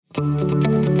Hey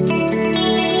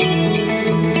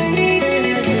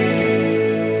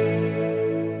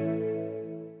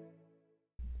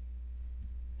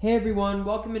everyone,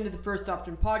 welcome into the First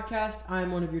Option Podcast.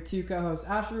 I'm one of your two co-hosts,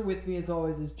 Asher. With me as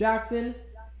always is Jackson.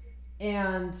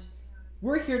 And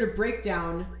we're here to break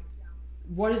down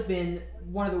what has been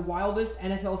one of the wildest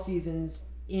NFL seasons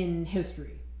in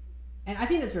history. And I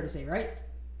think that's fair to say, right?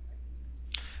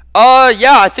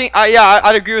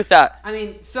 I'd agree with that. I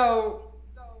mean, so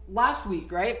last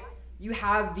week, right? You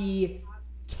have the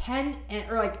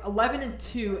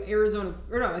 11-2 Arizona,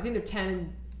 or no, I think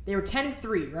they were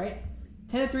 10-3, right?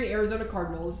 10-3 Arizona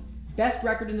Cardinals, best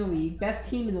record in the league, best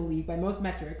team in the league by most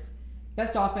metrics,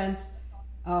 best offense,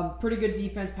 pretty good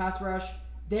defense, pass rush.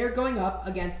 They're going up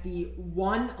against the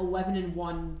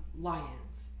 11-1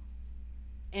 Lions.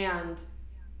 And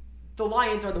the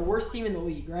Lions are the worst team in the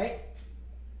league, right?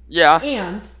 Yeah.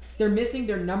 And they're missing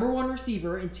their number one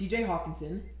receiver in TJ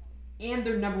Hawkinson and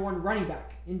their number one running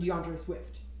back in DeAndre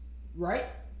Swift, right?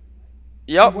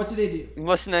 Yep. And what do? I'm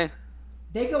listening.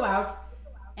 They go out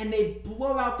and they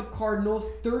blow out the Cardinals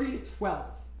 30-12.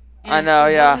 And I know,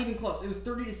 it yeah. wasn't even close. It was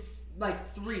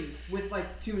 30-3 with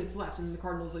 2 minutes left, and the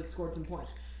Cardinals scored some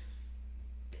points.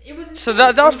 It was insane. So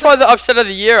that was probably the upset of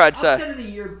the year, I'd say. Upset of the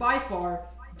year by far.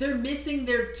 They're missing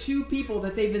their two people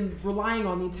that they've been relying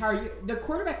on the entire year. Their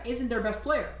quarterback isn't their best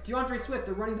player. DeAndre Swift,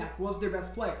 their running back, was their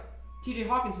best player. TJ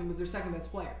Hawkinson was their second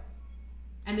best player.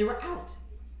 And they were out.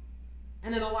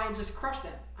 And then the Lions just crushed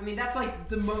them. I mean, that's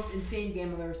the most insane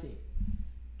game I've ever seen.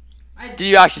 Do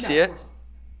you actually see it? Of course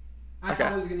not. I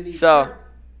thought it was going to be... So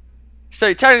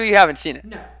technically you haven't seen it.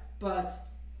 No, but...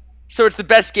 So it's the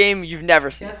best game you've never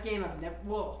seen. Best game I've never...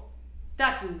 Well,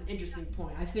 that's an interesting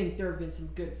point. I think there have been some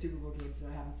good Super Bowl games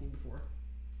that I haven't seen before.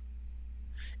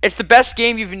 It's the best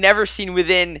game you've never seen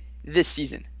within this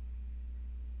season.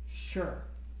 Sure.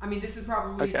 I mean, this is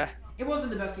probably... Okay. It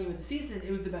wasn't the best game of the season.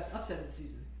 It was the best upset of the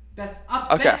season. Best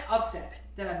upset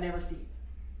that I've never seen.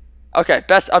 Okay,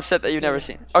 best upset that you've never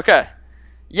seen. Okay.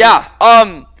 Yeah, I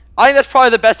think that's probably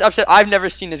the best upset I've never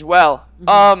seen as well.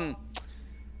 Mm-hmm.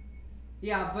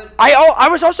 Yeah, but... I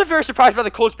was also very surprised by the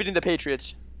Colts beating the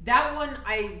Patriots. That one,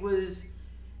 I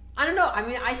don't know. I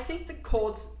mean, I think the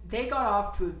Colts, they got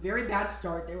off to a very bad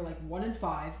start. They were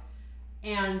 1-5.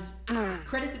 And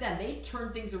credit to them, they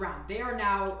turned things around. They are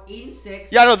now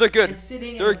 8-6. Yeah, no, they're good. And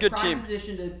sitting they're in a good prime team.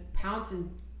 position to pounce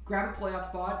and grab a playoff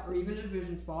spot or even a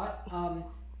division spot.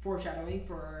 Foreshadowing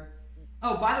for...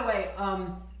 Oh, by the way,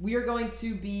 we are going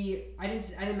to be... I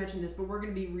didn't mention this, but we're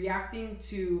going to be reacting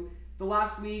to the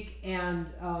last week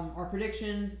and our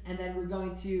predictions, and then we're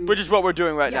going to... Which is what we're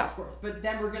doing right now. Yeah, of course. But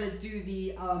then we're going to do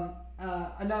the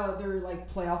another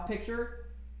playoff picture,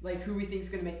 who we think is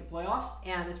going to make the playoffs,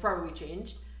 and it's probably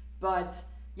changed. But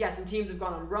yeah, some teams have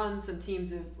gone on runs, some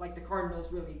teams have, the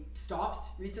Cardinals, really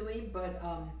stopped recently. But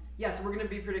yeah, so we're going to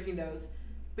be predicting those.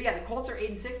 But yeah, the Colts are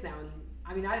 8-6 now, and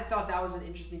I mean, I thought that was an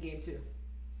interesting game too.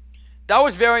 That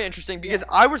was very interesting because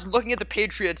I was looking at the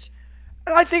Patriots,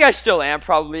 and I think I still am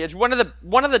probably. It's one of the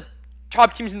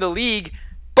top teams in the league,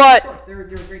 but of course, they're a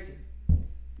great team.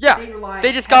 Yeah,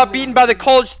 they just got beaten by the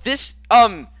Colts. This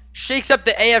shakes up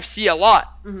the AFC a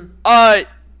lot. Mm-hmm.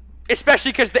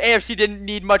 Especially because the AFC didn't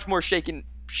need much more shaking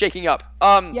up.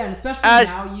 Yeah, and especially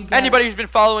as now you got... anybody who's been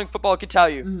following football can tell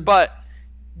you. Mm-hmm. But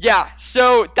yeah,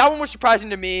 so that one was surprising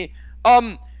to me.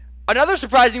 Another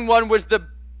surprising one was the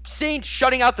Saints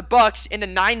shutting out the Bucs in a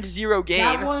 9-0 game.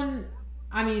 That one,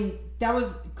 I mean, that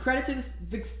was credit to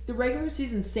the regular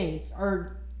season Saints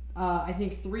are, I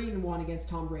think, 3-1 against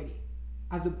Tom Brady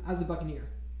as a Buccaneer.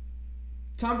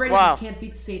 Tom Brady just can't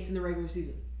beat the Saints in the regular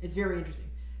season. It's very interesting.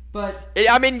 But he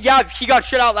got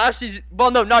shut out last season.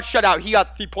 Well, no, not shut out. He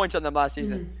got 3 points on them last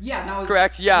season. Mm-hmm. Yeah, that was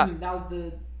correct. Yeah, that was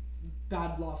the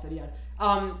bad loss that he had.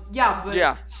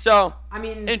 So I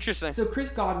mean, interesting. So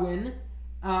Chris Godwin,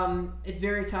 it's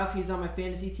very tough. He's on my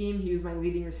fantasy team. He was my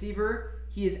leading receiver.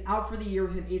 He is out for the year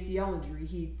with an ACL injury.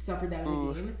 He suffered that in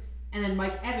the game. And then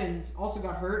Mike Evans also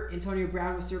got hurt. Antonio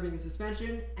Brown was serving a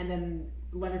suspension, and then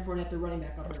Leonard Fournette, the running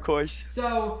back, got hurt. Of course.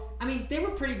 So I mean, they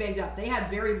were pretty banged up. They had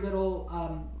very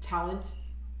little talent,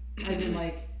 as in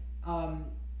what do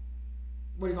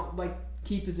you call it?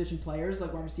 Key position players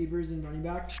like wide receivers and running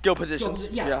backs. Skill positions.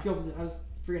 Skill position. I was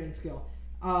forgetting skill.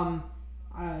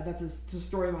 That's a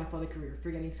story of my athletic career,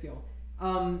 forgetting skill.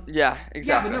 Yeah, exactly.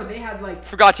 Yeah, but no, they had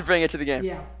forgot to bring it to the game.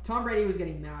 Yeah, Tom Brady was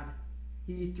getting mad.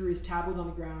 He threw his tablet on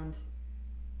the ground,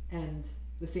 and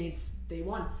the Saints, they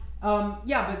won. But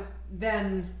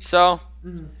then... So,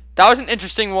 that was an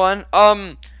interesting one.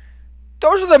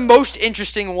 Those are the most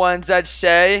interesting ones, I'd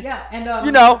say. Yeah, and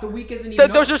you know, the week isn't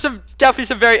even those are definitely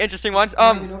some very interesting ones.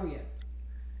 Not even over yet.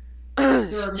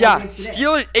 more Yeah, games today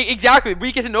Steelers exactly.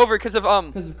 Week isn't over because of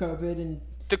because of COVID and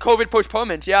the COVID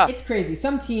postponements. Yeah, it's crazy.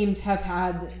 Some teams have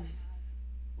had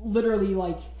literally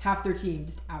like half their team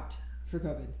just out for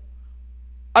COVID.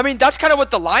 I mean that's kind of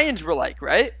what the Lions were like,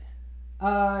 right?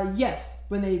 Yes,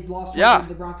 when they lost Yeah. to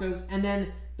the Broncos, and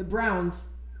then the Browns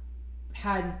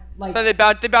had like Then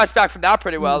they bounced back from that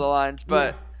pretty well, the Lions,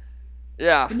 but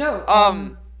yeah. But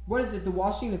no, what is it? The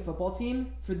Washington football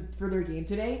team for their game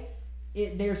today,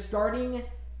 they're starting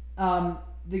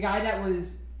the guy that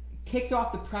was kicked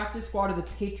off the practice squad of the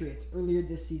Patriots earlier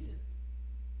this season.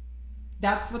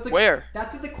 That's what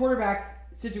the quarterback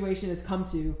situation has come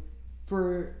to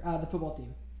for the football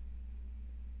team.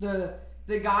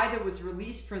 The guy that was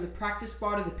released from the practice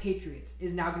squad of the Patriots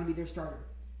is now going to be their starter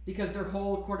because their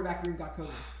whole quarterback room got COVID.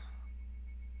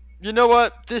 You know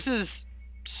what? This is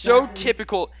so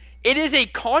typical. It is a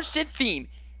constant theme.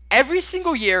 Every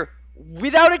single year,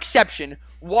 without exception,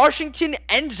 Washington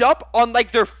ends up on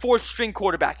like their fourth string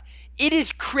quarterback. It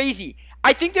is crazy.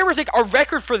 I think there was like a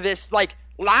record for this like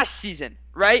last season,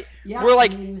 right? Yeah, where I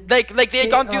mean, they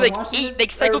had gone through like Washington, they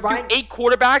cycled Brian- through 8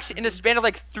 quarterbacks in a span of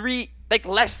like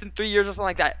less than 3 years or something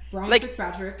like that. Brian Like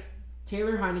Fitzpatrick,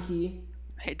 Taylor Heineke,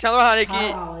 Taylor Heineke.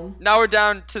 Kyle Allen. Now we're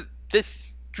down to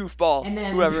this goofball, And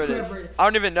then whoever it is. I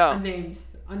don't even know.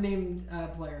 unnamed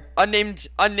player.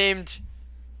 Unnamed.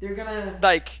 They're gonna.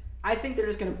 Like I think they're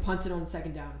just gonna punt it on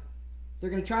second down. They're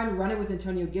gonna try and run it with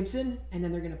Antonio Gibson, and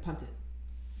then they're gonna punt it.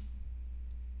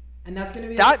 And that's gonna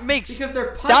be because they're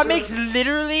punter, that makes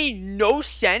literally no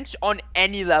sense on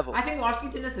any level. I think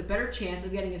Washington has a better chance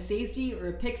of getting a safety or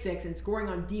a pick six and scoring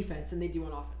on defense than they do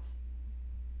on offense.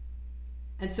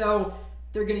 And so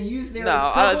they're going to use their they're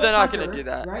not going to do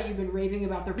that. Right? You've been raving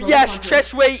about their pro Yes, punter.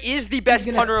 Tressway is the best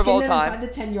punter of all time. Inside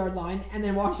the 10-yard line, and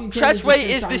then Washington. Tressway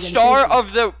is the star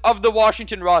of the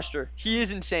Washington roster. He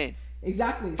is insane.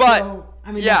 Exactly. But, so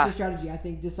I mean, that's their strategy. I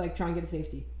think just like try and get a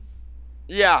safety.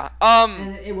 Yeah.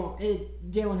 And it won't.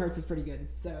 Jalen Hurts is pretty good,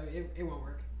 so it won't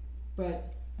work.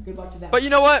 But good luck to them. But you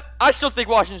know what? I still think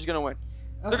Washington's going to win.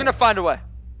 Okay. They're going to find a way.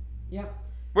 Yep.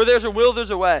 Where there's a will,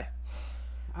 there's a way.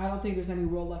 I don't think there's any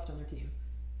will left on their team.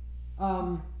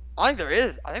 I think there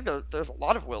is. I think there's a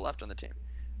lot of will left on the team.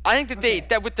 I think that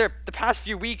that with the past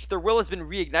few weeks, their will has been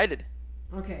reignited.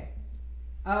 Okay.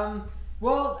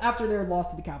 Well, after their loss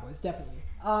to the Cowboys, definitely.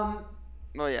 Well,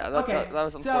 yeah. That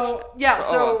was unfortunate. So yeah.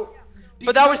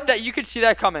 But that was that you could see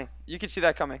that coming. You could see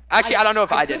that coming. Actually, I don't know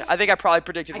if I did. I think I probably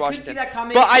predicted Washington. I could see that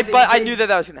coming. But I knew that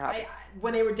was going to happen.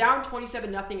 When they were down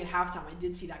 27-0 at halftime, I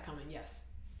did see that coming. Yes,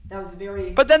 that was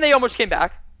very. But then they almost came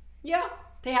back. Yeah,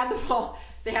 they had the ball.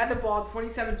 They had the ball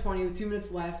 27-20 with 2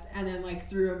 minutes left, and then like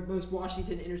threw a most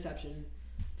Washington interception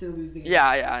to lose the game. Yeah,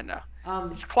 I know.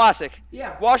 It's classic.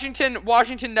 Yeah.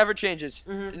 Washington never changes.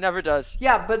 It never does.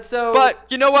 Yeah, but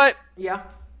you know what? Yeah.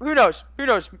 Who knows?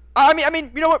 I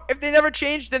mean, you know what? If they never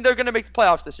change, then they're gonna make the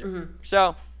playoffs this year.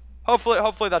 So, hopefully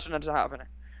that's what ends up happening.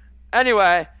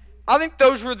 Anyway, I think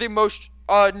those were the most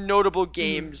notable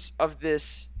games of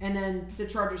this. And then the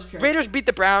Chargers choked. Raiders beat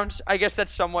the Browns. I guess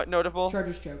that's somewhat notable.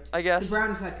 Chargers choked. I guess. The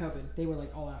Browns had COVID. They were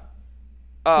like all out.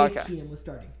 Oh, Case okay. Keenum was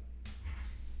starting.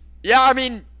 Yeah, I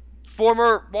mean,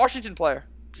 former Washington player.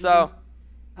 So,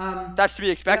 that's to be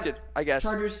expected, I guess,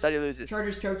 that he loses.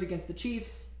 Chargers choked against the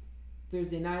Chiefs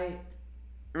Thursday night.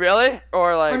 Really?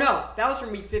 Or like... Oh, no. That was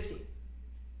from week 15.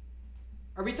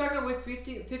 Are we talking about week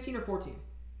 15 or 14?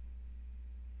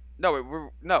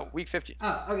 No, week 15.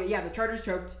 Oh, okay. Yeah, the Chargers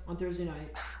choked on Thursday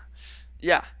night.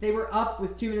 Yeah. They were up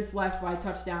with 2 minutes left by a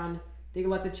touchdown. They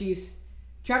let the Chiefs...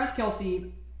 Travis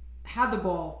Kelce had the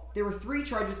ball. There were 3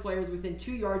 Chargers players within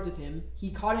 2 yards of him.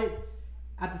 He caught it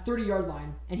at the 30-yard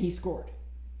line, and he scored.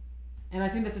 And I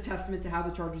think that's a testament to how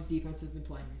the Chargers defense has been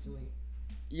playing recently.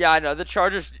 Yeah, I know. The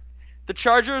Chargers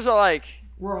are like...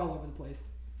 We're all over the place.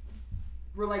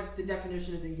 We're like the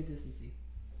definition of inconsistency.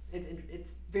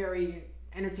 It's very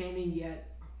entertaining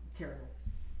yet terrible.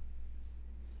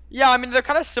 Yeah, I mean, they're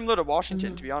kind of similar to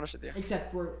Washington, to be honest with you.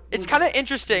 Except it's kind of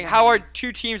interesting how our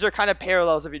two teams are kind of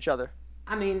parallels of each other.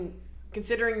 I mean,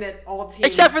 considering that all teams...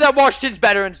 Except for that Washington's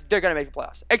better and they're going to make the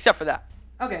playoffs. Except for that.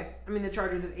 Okay. I mean, the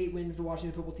Chargers have 8 wins. The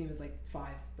Washington football team is like 5.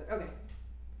 But okay.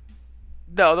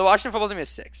 No, the Washington football team is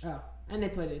 6. Oh, and they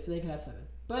played 8, so they could have 7.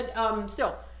 But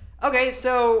still. Okay,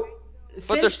 so...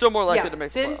 But they're still more likely to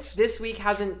make the playoffs. Since this week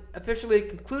hasn't officially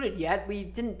concluded yet, we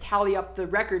didn't tally up the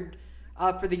record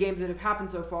for the games that have happened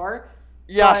so far.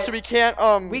 Yeah, so we can't...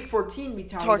 week 14, we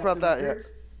tallied talk up about the that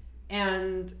records.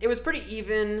 And it was pretty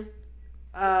even.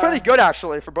 Pretty good,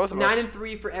 actually, for both of us.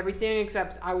 9-3 for everything,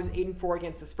 except I was 8-4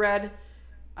 against the spread.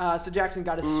 So Jackson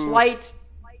got a slight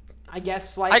I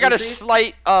got increase. a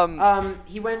slight...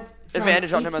 He went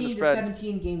advantage on him on the 18 spread. to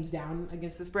 17 games down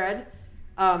against the spread.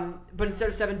 But instead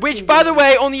of 17 Which, by the games-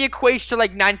 way, only equates to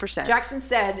like 9%. Jackson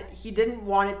said he didn't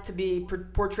want it to be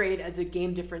portrayed as a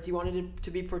game difference. He wanted it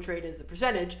to be portrayed as a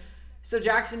percentage. So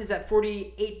Jackson is at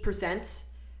 48%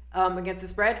 against the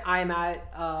spread. I am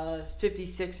at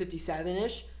 56,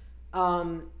 57-ish.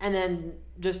 And then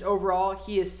just overall,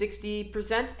 he is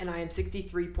 60%, and I am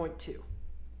 63.2.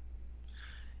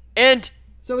 And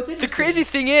so it's the interesting. crazy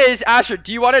thing is, Asher,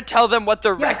 do you want to tell them what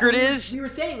the record so is? We were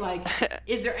saying, like,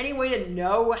 is there any way to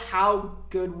know how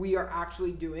good we are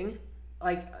actually doing?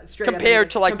 Like, straight Compared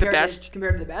up, to, like, the compared best?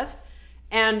 Compared to the best.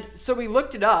 And so we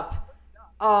looked it up.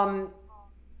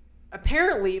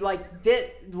 Apparently, like,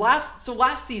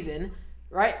 last season,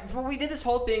 right? Well, we did this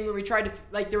whole thing where we tried to,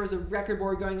 like, there was a record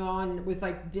board going on with,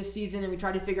 like, this season, and we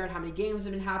tried to figure out how many games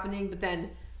have been happening, but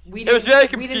then it was very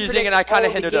confusing, and I kind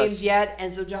of hindered us. Yet,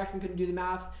 and so Jackson couldn't do the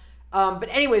math. But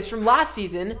anyways, from last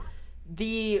season,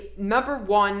 the number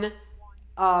one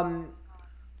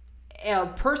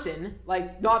person,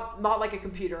 like not like a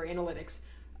computer analytics,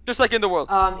 Just like in the world.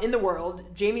 in the world,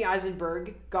 Jamie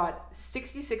Eisenberg got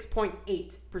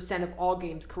 66.8% of all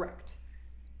games correct.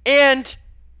 And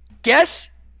guess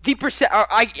the percent.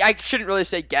 I shouldn't really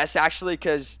say guess, actually,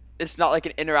 because it's not like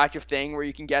an interactive thing where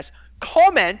you can guess.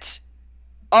 Comment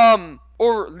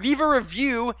or leave a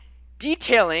review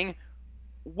detailing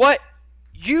what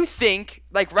you think,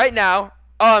 like right now,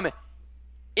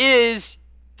 is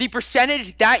the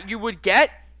percentage that you would get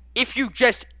if you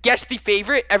just guess the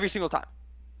favorite every single time.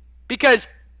 Because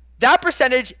that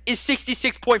percentage is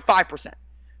 66.5%.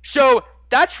 So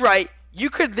that's right, you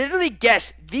could literally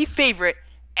guess the favorite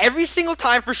every single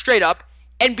time for straight up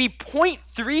and be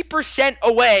 0.3%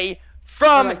 away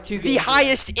from like 2 the games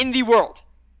highest in the world.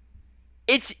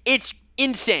 It's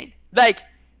insane. Like,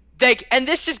 and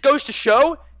this just goes to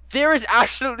show there is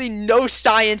absolutely no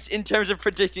science in terms of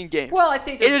predicting games. Well, I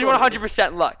think it is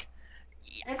 100% luck.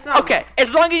 It's not Okay,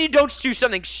 as long as you don't do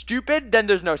something stupid, then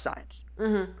there's no science.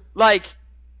 Mm-hmm. Like,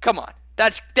 come on,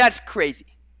 that's crazy.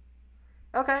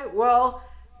 Okay, well,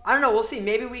 I don't know. We'll see.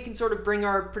 Maybe we can sort of bring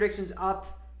our predictions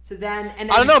up to then. And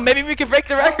then I don't know. Maybe we can break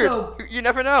the record. Also, You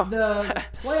never know. The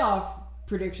playoff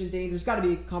prediction thing. There's got to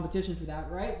be a competition for that,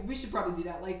 right? We should probably do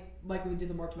that, like we did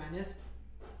the March Madness.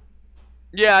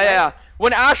 Yeah.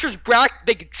 When Asher's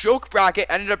joke bracket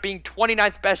ended up being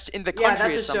 29th best in the country. Yeah,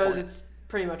 that just at some shows point. it's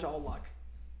pretty much all luck.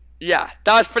 Yeah,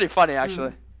 that was pretty funny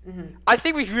actually. Mm-hmm. I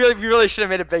think we really should have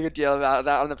made a bigger deal about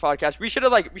that on the podcast. We should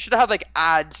have had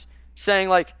ads saying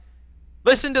like,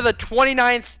 listen to the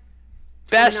 29th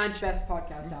best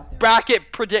podcast out there.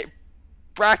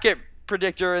 bracket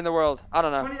predictor in the world. I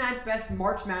don't know. 29th best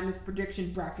March Madness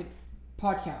prediction bracket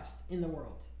podcast in the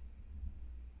world.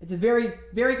 It's a very,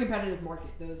 very competitive market,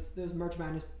 those March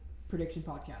Madness prediction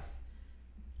podcasts.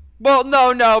 Well,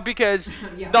 no, because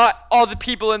Yeah. not all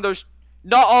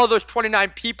of those 29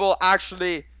 people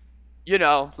actually, have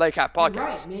podcasts. You're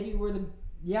right. Maybe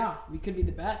we could be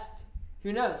the best.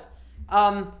 Who knows?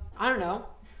 I don't know.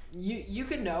 You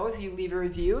could know if you leave a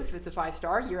review. If it's a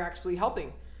 5-star, you're actually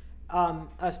helping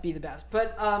us be the best.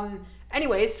 But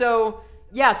anyway, so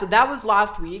that was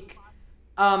last week.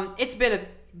 It's been a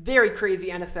very crazy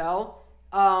NFL,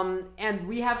 and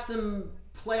we have some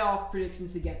playoff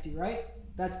predictions to get to. Right?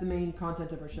 That's the main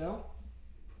content of our show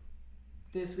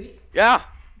this week. Yeah.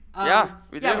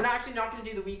 We do. We're actually not going to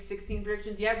do the Week 16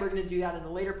 predictions yet. We're going to do that in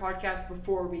a later podcast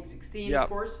before Week 16, Yep. of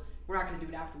course. We're not going to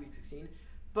do it after Week 16.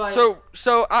 But So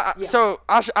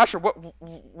Asher,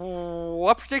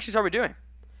 what predictions are we doing?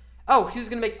 who's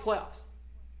going to make the playoffs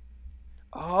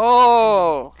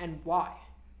Oh, and why?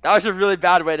 that was a really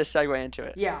bad way to segue into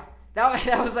it. Yeah, that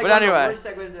was like But one anyway, of the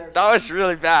worst segues there. That was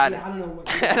really bad. Yeah, I don't know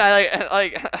what. And I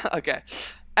like okay.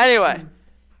 Anyway,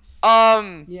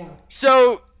 Yeah.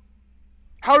 So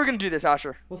how are we gonna do this,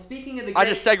 Asher? Well, speaking of the, I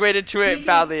just segued into it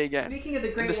badly again. Speaking of the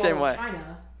Great the Wall same of way.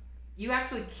 China, you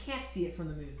actually can't see it from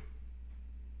the moon.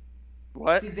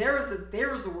 What? See, there was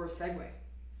the worst segue,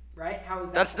 right? How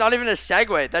is that? That's not even a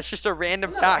segue. That's just a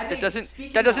random No, I fact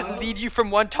think that doesn't lead you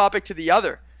from one topic to the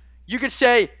other. You could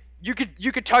say you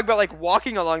could talk about like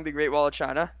walking along the Great Wall of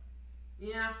China.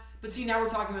 Yeah, but see, now we're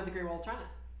talking about the Great Wall of China.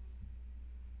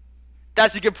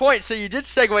 That's a good point. So you did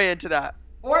segue into that.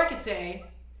 Or I could say,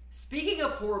 speaking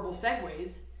of horrible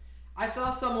segues, I saw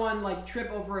someone like trip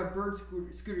over a bird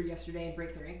scooter yesterday and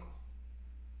break their ankle.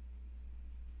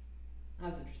 That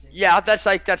was interesting. Yeah,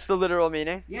 that's the literal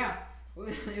meaning. Yeah,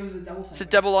 it was a double segue. It's a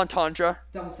double entendre.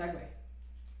 Double segue.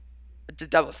 It's a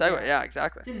double segue. Yeah,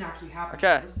 exactly. Didn't actually happen.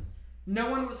 Okay. Of course. No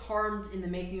one was harmed in the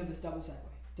making of this double segue.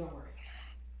 Don't worry.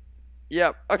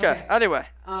 Yep. Okay. Anyway,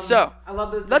 I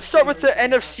love those. let's start with the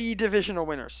disclaimers. NFC divisional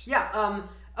winners. Yeah.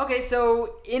 Okay.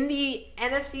 So in the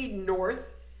NFC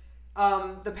North,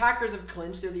 the Packers have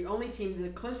clinched. They're the only team to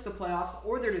clinch the playoffs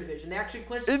or their division. They actually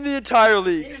clinched In the entire It's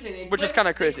league, interesting. which is kind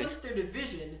of crazy. They clinched their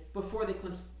division before they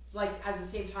clinched, like at the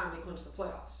same time they clinched the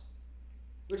playoffs.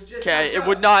 Which just Okay, shows- it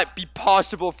would not be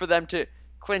possible for them to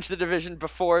clinch the division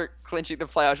before clinching the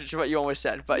playoffs, which is what you always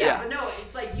said. But yeah. But no,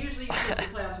 it's like usually you clinch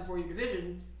the playoffs before your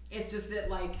division. It's just that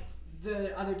like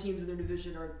the other teams in their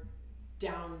division are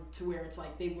down to where it's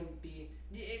like they wouldn't be.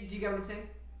 Do you get what I'm saying?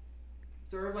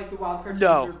 Sort of like the wild card teams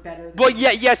are better. Than Well,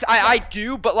 yes, I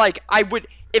do, but like I would,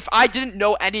 if I didn't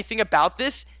know anything about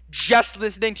this, just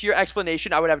listening to your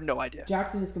explanation, I would have no idea.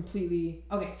 Jackson is completely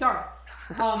okay. Sorry,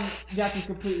 Jackson's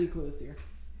completely clueless here.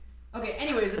 Okay.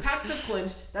 Anyways, the Packers have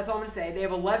clinched. That's all I'm gonna say. They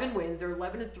have 11 wins. They're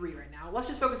 11-3 right now. Let's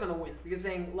just focus on the wins because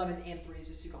saying 11-3 is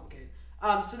just too complicated.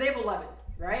 So they have 11,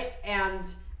 right? And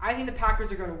I think the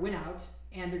Packers are going to win out,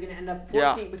 and they're going to end up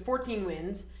 14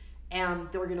 wins, and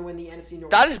they're going to win the NFC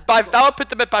North. That would put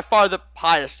them at by far the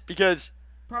highest because.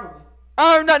 Probably.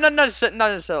 Oh, not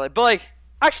necessarily, but like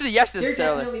actually yes, They're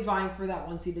necessarily. definitely vying for that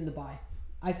one seed in the bye.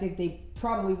 I think they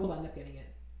probably will end up getting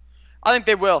it. I think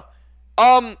they will.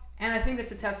 And I think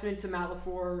that's a testament to Matt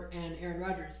LaFleur and Aaron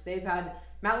Rodgers. Matt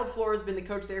LaFleur has been the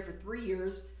coach there for 3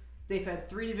 years. They've had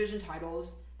 3 division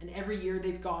titles, and every year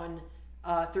they've gone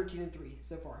 13-3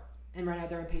 so far. And right now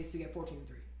they're on pace to get 14-3.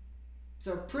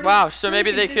 So pretty. Wow. So pretty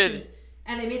maybe they consistent. could.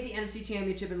 And they made the NFC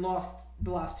Championship and lost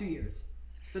the last 2 years.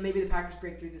 So maybe the Packers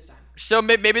break through this time. So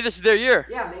maybe this is their year.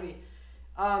 Yeah, maybe.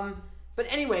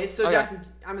 But anyways, so Okay. Jackson,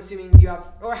 I'm assuming you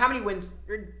have, or how many wins?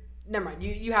 Never mind.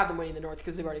 You have them winning the North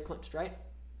because they've already clinched, right?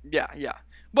 Yeah.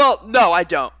 Well, no, I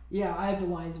don't. Yeah, I have the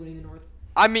Lions winning the North.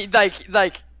 I mean,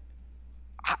 like,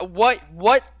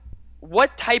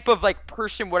 what type of like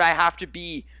person would I have to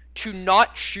be to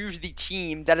not choose the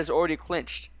team that has already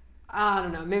clinched? I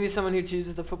don't know. Maybe someone who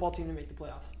chooses the football team to make the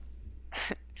playoffs.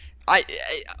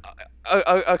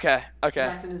 Okay.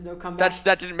 Jackson is no comeback.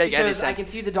 That didn't make any because sense. I can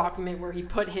see the document where he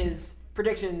put his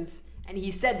predictions, and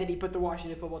he said that he put the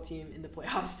Washington football team in the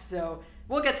playoffs. So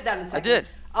we'll get to that in a second. I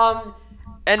did.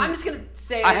 And I'm just gonna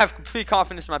say I have complete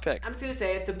confidence in my pick. I'm just gonna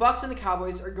say it. The Bucks and the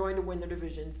Cowboys are going to win their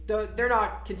divisions. They're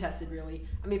not contested really.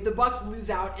 I mean, if the Bucks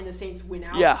lose out and the Saints win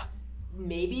out,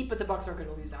 maybe, but the Bucks aren't going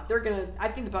to lose out. I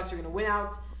think the Bucks are going to win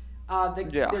out. They're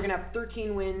going to have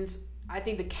 13 wins. I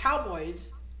think the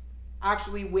Cowboys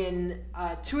actually win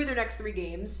 2 of their next 3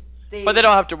 games. But they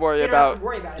don't have to worry about.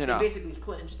 it. They basically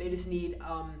clinch. They just need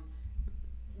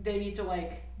they need to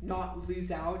like not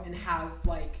lose out and have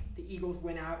like the Eagles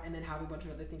win out and then have a bunch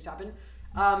of other things happen.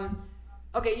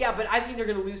 Okay, yeah, but I think they're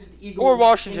going to lose to the Eagles Or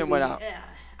Washington win out.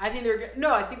 I think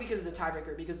I think because of the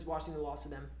tiebreaker, because Washington lost to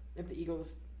them. If the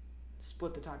Eagles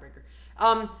split the tiebreaker.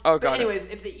 But anyways, I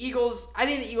think the Eagles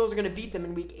are going to beat them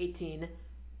in Week 18.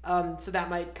 So that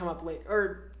might come up late.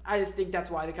 Or I just think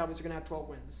that's why the Cowboys are going to have 12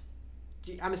 wins.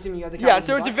 I'm assuming you have the Cowboys. Yeah,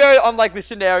 so it's a very unlikely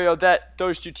scenario that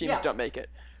those two teams don't make it.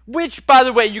 Which, by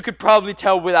the way, you could probably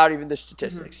tell without even the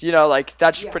statistics. Mm-hmm. You know, like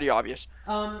that's pretty obvious.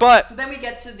 But so then we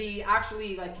get to the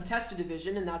actually like contested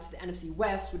division, and that's the NFC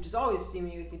West, which is always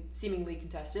seemingly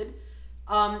contested.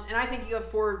 And I think you have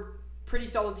 4 pretty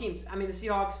solid teams. I mean, the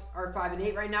Seahawks are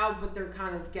 5-8 right now, but they're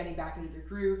kind of getting back into their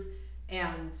groove.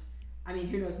 And I mean,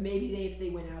 who knows? Maybe if they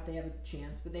win out, they have a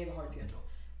chance, but they have a hard schedule.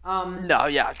 No,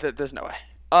 yeah, there's no way.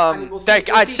 We'll see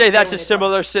I'd say if that's they a win it,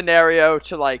 similar scenario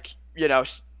to like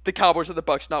the Cowboys or the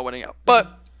Bucks not winning out. But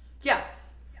yeah.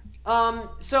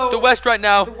 So the West right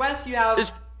now. The West, you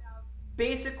have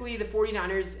basically the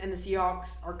 49ers and the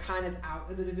Seahawks are kind of out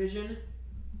of the division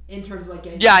in terms of like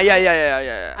getting. Yeah.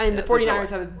 I mean, the 49ers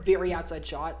have a very outside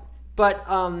shot, but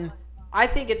I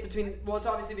think it's it's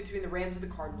obviously between the Rams and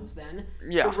the Cardinals. Then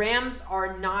the Rams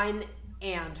are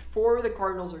 9-4. The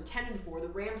Cardinals are 10-4. The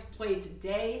Rams play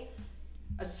today.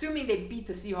 Assuming they beat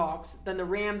the Seahawks, then the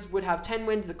Rams would have 10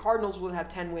 wins. The Cardinals would have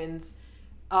 10 wins.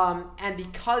 And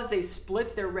because they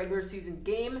split their regular season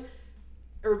games,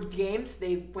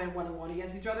 they went 1-1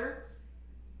 against each other.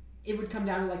 It would come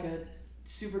down to like a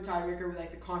super tiebreaker with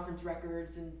like the conference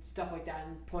records and stuff like that,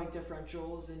 and point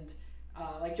differentials, and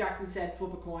like Jackson said,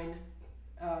 flip a coin.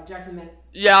 Jackson meant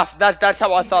that's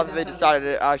how I thought that they decided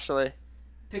it actually.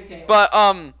 Pick tails. But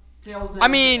tails. I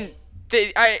mean. For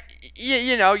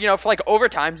like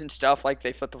overtimes and stuff, like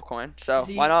they flip a coin, so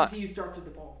why not? To see who starts with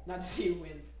the ball, not to see who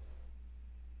wins.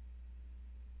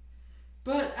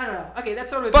 But I don't know. Okay, that's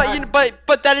sort of.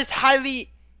 But that is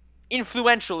highly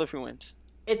influential if he wins.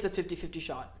 It's a 50-50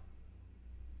 shot.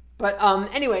 But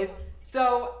anyways,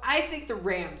 so I think the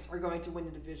Rams are going to win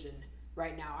the division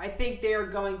right now. I think they are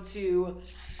going to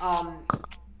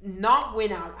not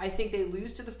win out. I think they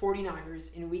lose to the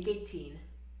 49ers in Week 18.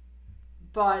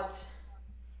 But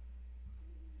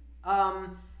I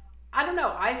don't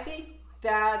know. I think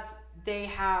that they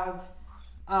have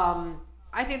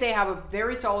a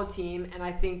very solid team, and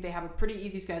I think they have a pretty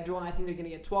easy schedule, and I think they're going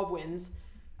to get 12 wins.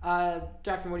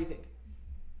 Jackson, what do you think?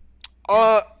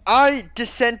 I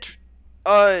dissent.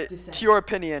 To your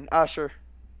opinion, Asher.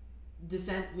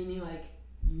 Descent meaning like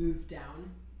move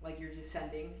down, like you're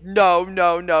descending.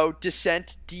 No.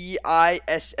 Dissent.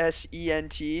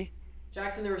 Dissent.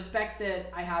 Jackson, the respect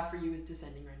that I have for you is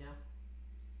descending right now.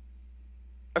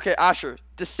 Okay, Asher.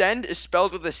 Descend is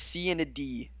spelled with a C and a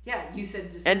D. Yeah, you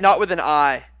said descend. And not with an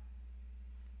I.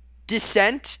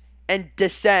 Descent and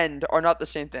descend are not the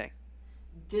same thing.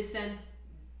 Descent,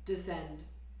 descend.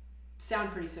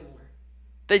 Sound pretty similar.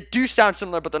 They do sound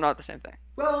similar, but they're not the same thing.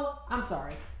 Well, I'm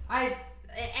sorry.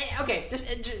 Okay,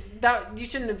 you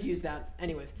shouldn't have used that.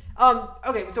 Anyways.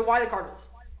 Okay, so why the Cardinals?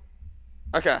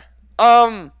 Okay.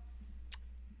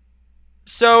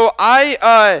 So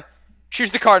I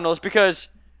choose the Cardinals because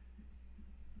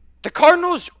the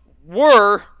Cardinals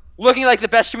were looking like the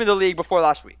best team in the league before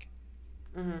last week.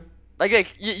 Mm-hmm.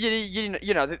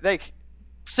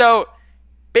 So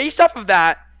based off of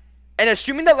that, and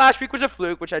assuming that last week was a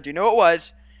fluke, which I do know it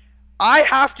was, I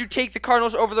have to take the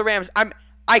Cardinals over the Rams.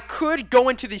 I could go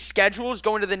into the schedules,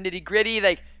 go into the nitty gritty,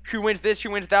 like who wins this,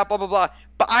 who wins that, blah blah blah.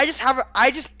 But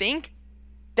I just think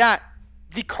that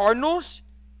the Cardinals,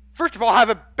 first of all,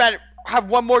 have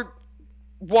one more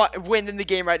win in the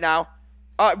game right now.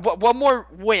 One more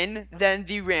win than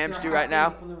the Rams do right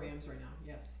now. On the Rams right now,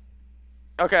 yes.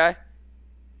 Okay.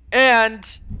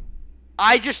 And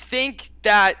I just think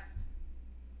that,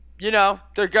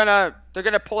 they're gonna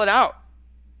pull it out.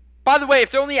 By the way,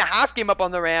 if they're only a half game up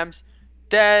on the Rams,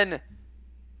 then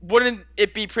wouldn't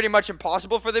it be pretty much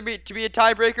impossible for them to be a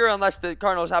tiebreaker unless the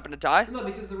Cardinals happen to tie? No,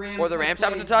 because the Rams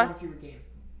happen to tie.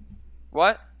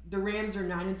 What? The Rams are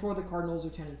 9-4. The Cardinals are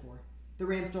 10-4. The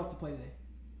Rams still have to play today.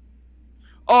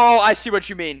 Oh, I see what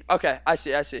you mean. Okay, I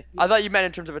see. Yeah. I thought you meant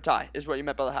in terms of a tie, is what you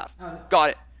meant by the half. Oh, no. Got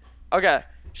it. Okay,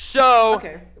 so.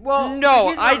 Okay. Well, no,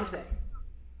 here's what I'm saying.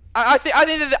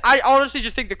 I honestly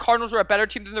just think the Cardinals are a better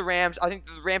team than the Rams. I think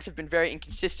the Rams have been very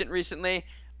inconsistent recently.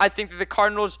 I think that the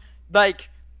Cardinals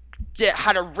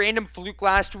had a random fluke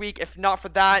last week. If not for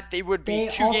that, they would be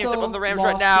 2 games up on the Rams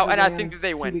right now, and I think that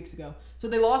they win. 2 weeks ago. So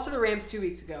they lost to the Rams 2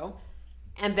 weeks ago,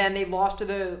 and then they lost to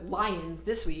the Lions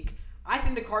this week. I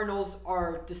think the Cardinals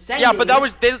are descending. Yeah, but that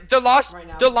was the loss. Right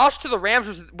now. The loss to the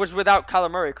Rams was without Kyler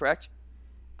Murray, correct?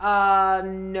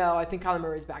 No, I think Kyler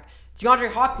Murray's back.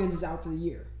 DeAndre Hopkins is out for the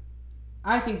year.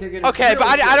 I think they're gonna. Okay, but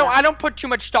I don't put too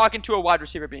much stock into a wide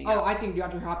receiver being out. Oh, I think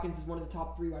DeAndre Hopkins is one of the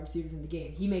top 3 wide receivers in the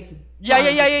game. He makes a Yeah.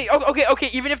 Okay.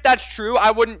 Even if that's true,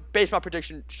 I wouldn't base my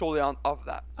prediction solely off of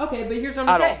that. Okay, but here's what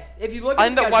I'm saying. If you look at I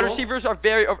think that wide receivers are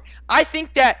very over. I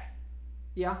think that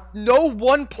no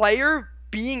one player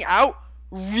being out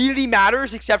really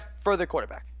matters except for the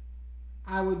quarterback.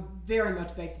 I would very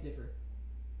much beg to differ.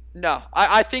 No,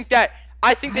 I think that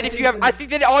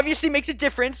it obviously makes a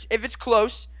difference if it's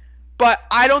close. But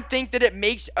I don't think that it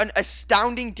makes an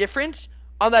astounding difference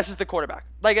unless it's the quarterback.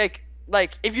 Like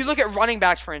if you look at running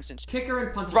backs, for instance, kicker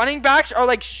and punter. Running backs are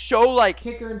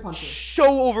kicker and punter.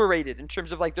 So overrated in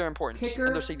terms of their importance kicker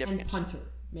and their significance. And punter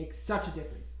makes such a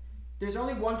difference. There's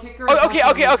only one kicker.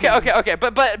 Okay.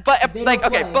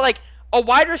 But a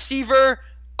wide receiver,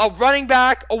 a running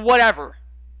back, or whatever.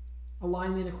 A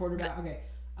lineman, a quarterback. Okay.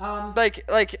 I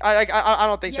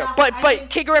don't think so. But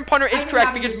kicker and punter is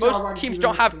correct because most teams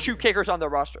don't have 2 kickers on their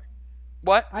roster.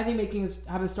 What? I think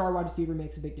having a star wide receiver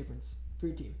makes a big difference for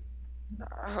your team.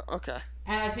 Okay.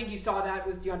 And I think you saw that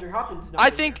with DeAndre Hopkins. I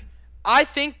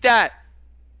think that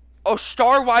a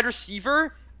star wide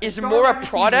receiver is more a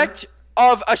product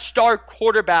of a star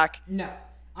quarterback. No.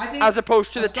 I think as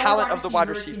opposed to the talent of the wide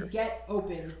receiver. Can get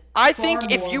open. I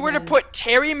think if you were to put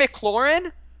Terry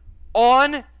McLaurin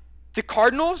on the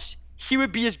Cardinals, he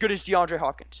would be as good as DeAndre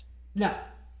Hopkins. No.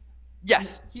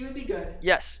 Yes. No, he would be good.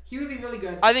 Yes. He would be really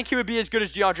good. I think he would be as good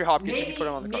as DeAndre Hopkins if you put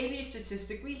him on the Cardinals. Maybe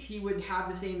statistically he would have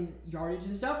the same yardage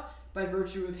and stuff by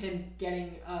virtue of him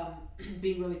getting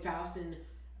being really fast and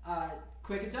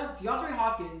quick and stuff. DeAndre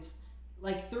Hopkins,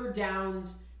 third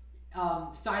downs,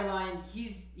 sideline,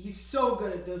 he's so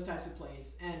good at those types of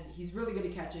plays, and he's really good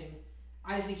at catching.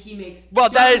 I just think he makes. Well,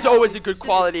 that is always a good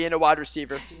quality in a wide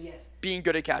receiver. Catching, yes. Being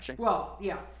good at catching. Well,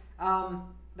 yeah.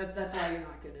 That's why you're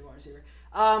not good at wide receiver.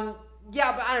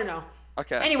 Yeah, but I don't know.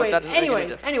 Okay.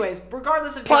 Anyways,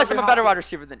 regardless of. Plus, I'm a better wide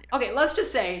receiver than you. Okay, let's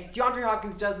just say DeAndre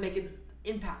Hopkins does make an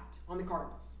impact on the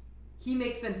Cardinals. he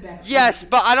makes them better. Yes,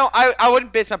 but I don't. I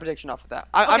wouldn't base my prediction off of that.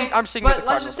 I'm sticking with the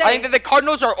Cardinals. I think that the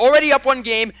Cardinals are already up one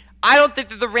game. I don't think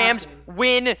that the Rams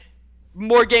win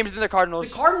more games than the Cardinals.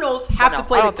 The Cardinals have to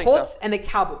play the Colts and the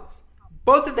Cowboys.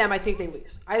 Both of them, I think they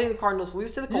lose. I think the Cardinals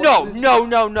lose to the Colts.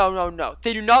 No.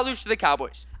 They do not lose to the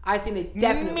Cowboys. I think they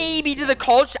definitely maybe to the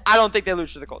Colts. I don't think they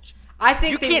lose to the Colts. I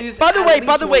think they can't, lose. By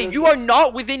the way, you are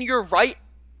not within your right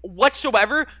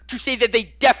whatsoever to say that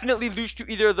they definitely lose to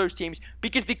either of those teams,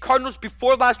 because the Cardinals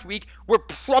before last week were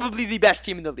probably the best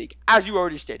team in the league, as you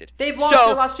already stated. They've lost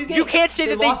their last 2 games. You can't say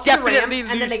that they definitely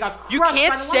lose. And then they got crushed by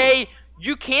the Lions.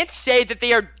 You can't say that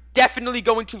they are definitely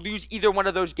going to lose either one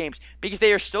of those games, because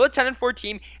they are still a 10-4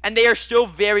 team and they are still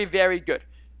very, very good.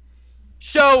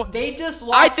 So they just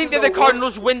lost. I think that the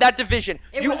Cardinals win that division.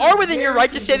 You are within your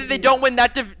right to say that they don't win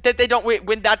that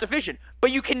win that division,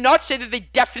 but you cannot say that they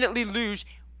definitely lose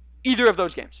either of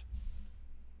those games.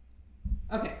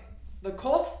 Okay, the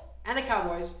Colts and the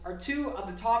Cowboys are 2 of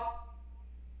the top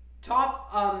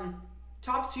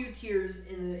 2 tiers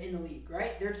in the league,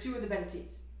 right? They're 2 of the better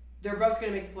teams. They're both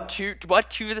going to make the playoffs.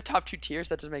 2 of the top 2 tiers?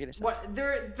 That doesn't make any sense. What?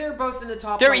 They're both in the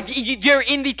top. They're in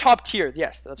the top tier.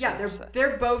 Yes, that's yeah.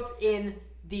 They're both in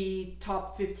the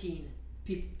top 15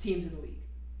 teams in the league.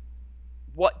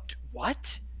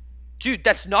 What? Dude,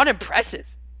 that's not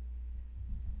impressive.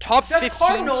 Top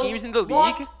 15 teams in the league?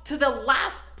 Lost to the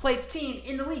last place team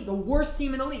in the league, the worst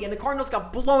team in the league, and the Cardinals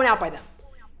got blown out by them.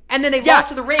 And then they lost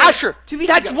to the Rams. Asher, 2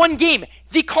 weeks that's ago. one game.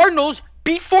 The Cardinals,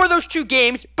 before those 2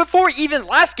 games, before even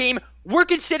last game, were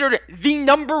considered the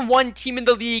number 1 team in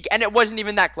the league, and it wasn't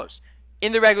even that close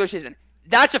in the regular season.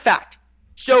 That's a fact.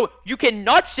 So you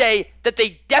cannot say that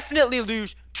they definitely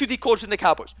lose to the Colts and the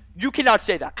Cowboys. You cannot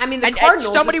say that. I mean, the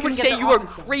Cardinals. And somebody would say you are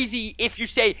crazy if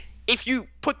you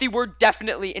put the word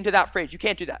definitely into that phrase. You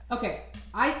can't do that. Okay,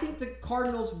 I think the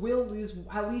Cardinals will lose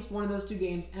at least one of those 2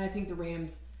 games, and I think the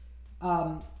Rams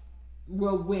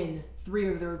will win 3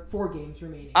 of their 4 games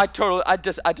remaining. I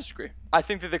disagree. I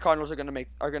think that the Cardinals are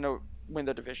gonna win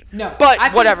the division. No,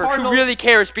 but whatever. Who really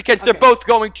cares? Because they're both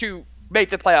going to make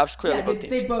the playoffs. Clearly, yeah, both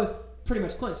teams. They both pretty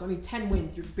much clinched. I mean, 10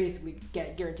 wins you're basically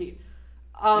guaranteed.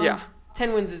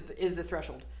 10 wins is the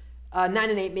threshold.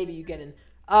 9-8 maybe you get in.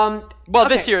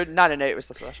 This year 9-8 was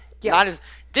the threshold. Yeah.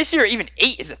 This year even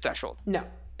 8 is the threshold. No.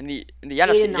 In the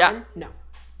NFC, 8 and 9? yeah. No.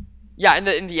 Yeah, in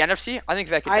the NFC, I think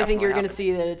that could. I think you're going to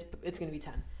see that it's going to be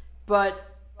 10.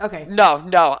 But okay.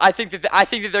 No. I think that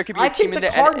there could be a team in the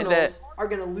Cardinals are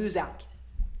going to lose out.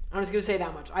 I'm just going to say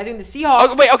that much. I think the Seahawks.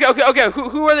 Oh, wait. Okay.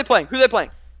 Who are they playing? Who are they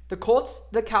playing? The Colts,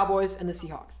 the Cowboys, and the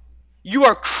Seahawks. You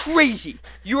are crazy.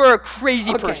 You are a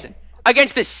crazy person.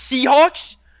 Against the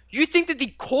Seahawks? You think that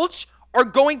the Colts are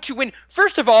going to win?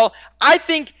 First of all, I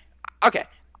think that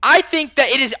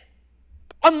it is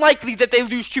unlikely that they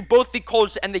lose to both the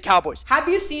Colts and the Cowboys. Have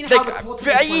you seen how the Colts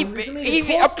have been recently? The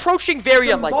Colts approaching very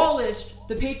unlikely. Demolished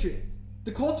the Patriots.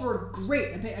 The Colts were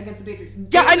great against the Patriots.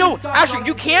 Yeah, I know. Asher,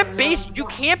 you can't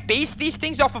base these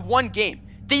things off of one game.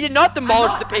 They did not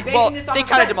demolish the Patriots. Well, they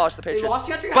kind of demolished the Patriots. They lost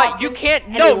DeAndre but Hopkins, you can't.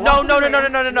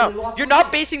 No. You're not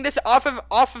basing this off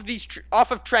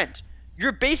of trends.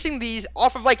 You're basing these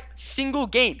off of like single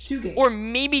games. 2 games. Or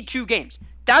maybe 2 games.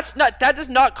 That does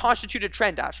not constitute a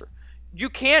trend, Asher. You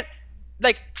can't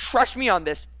trust me on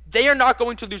this. They are not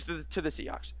going to lose to the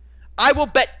Seahawks. I will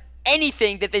bet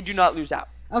anything that they do not lose out.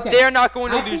 Okay. They are not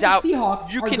going to lose out.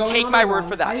 Seahawks you can take my word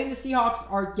for that. I think the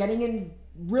Seahawks are getting in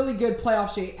really good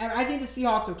playoff shape. I think the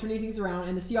Seahawks are turning things around,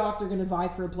 and the Seahawks are going to vie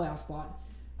for a playoff spot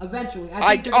eventually.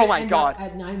 I think they're going to end up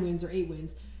at 9 wins or 8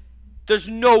 wins. There's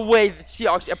no way the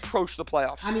Seahawks approach the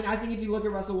playoffs. I mean, I think if you look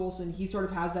at Russell Wilson, he sort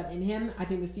of has that in him. I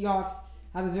think the Seahawks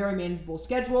have a very manageable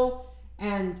schedule,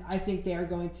 and I think they are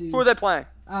going to... Who are they playing?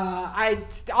 I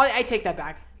take that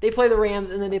back. They play the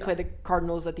Rams, and then they play the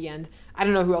Cardinals at the end. I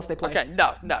don't know who else they play. Okay,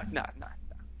 no.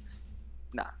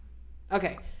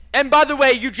 Okay. And by the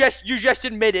way, you just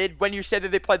admitted when you said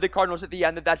that they played the Cardinals at the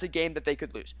end that that's a game that they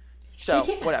could lose. So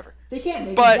whatever. They can.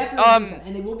 They but can definitely lose that,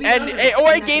 and they will be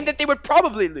or a game that they would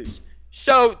probably lose.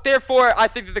 So therefore, I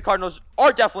think that the Cardinals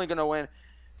are definitely going to win.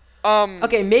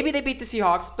 Okay, maybe they beat the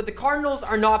Seahawks, but the Cardinals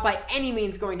are not by any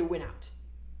means going to win out.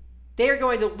 They are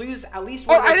going to lose at least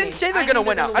one of those games. I didn't say they're going to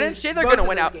win out. I didn't say they're going to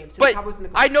win out. But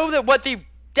I know that what they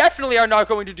definitely are not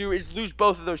going to do is lose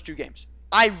both of those 2 games.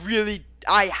 I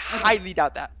highly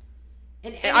doubt that.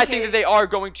 And I think that they are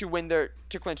going to win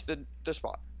to clinch the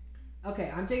spot.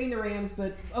 Okay, I'm taking the Rams,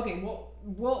 but okay,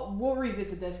 we'll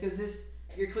revisit this because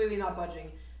you're clearly not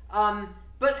budging.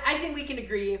 But I think we can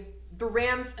agree the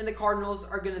Rams and the Cardinals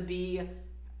are going to be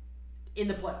in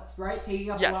the playoffs, right? Taking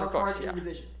up a wild card in the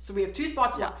division. So we have 2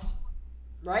 spots left.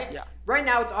 right? Yeah. Right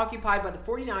now, it's occupied by the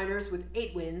 49ers with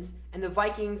 8 wins and the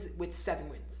Vikings with 7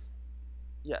 wins.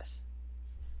 Yes.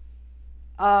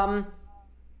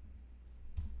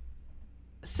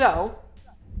 So,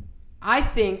 I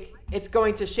think it's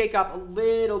going to shake up a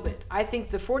little bit. I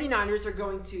think the 49ers are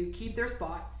going to keep their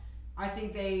spot. I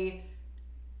think they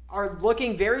are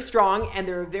looking very strong, and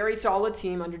they're a very solid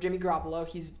team under Jimmy Garoppolo.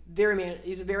 He's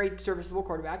a very serviceable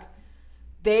quarterback.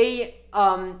 They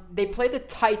play the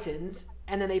Titans,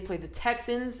 and then they play the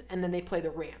Texans, and then they play the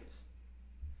Rams.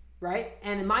 Right?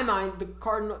 And in my mind, the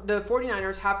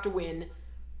 49ers have to win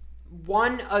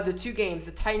one of the 2 games,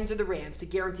 the Titans or the Rams, to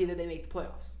guarantee that they make the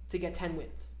playoffs, to get 10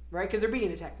 wins. Right? Because they're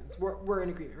beating the Texans. We're in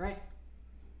agreement, right?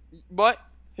 What?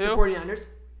 Who? The 49ers?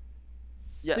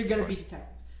 Yes. They're going to beat the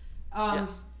Texans.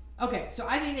 Yes. Okay, so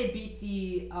I think they beat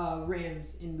the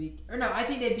Rams in week... Or no, I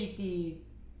think they beat the...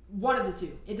 One of the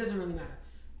 2. It doesn't really matter.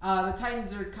 The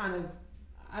Titans are kind of...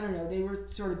 I don't know. They were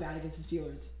sort of bad against the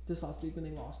Steelers this last week when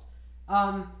they lost.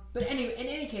 But anyway, in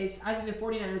any case, I think the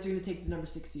 49ers are going to take the number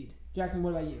 6 seed. Jackson,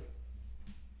 what about you?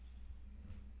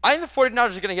 I think the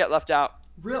 49ers are going to get left out.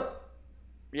 Really?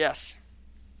 Yes.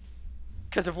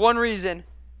 Because of one reason,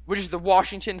 which is the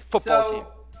Washington football team.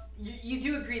 You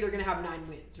do agree they're going to have 9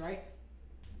 wins, right?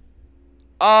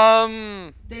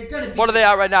 They're going to beat... What are they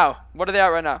at right now?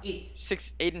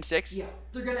 8. 8 and 6? Yeah.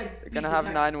 They're going to have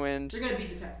Texans. 9 wins. They're going to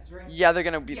beat the Texans, right? Yeah, they're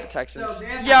going to beat the Texans. So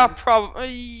yeah,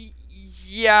 probably.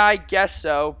 Yeah, I guess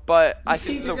so. But I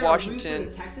think the Washington...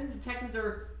 Lose to the Texans? The Texans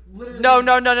are literally... No.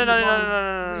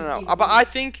 But I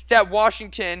think that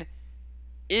Washington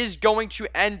is going to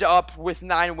end up with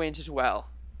 9 wins as well.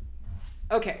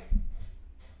 Okay.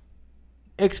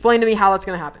 Explain to me how that's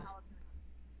going to happen.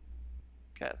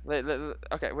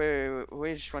 Okay,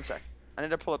 wait just one sec. I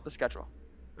need to pull up the schedule.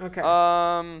 Okay.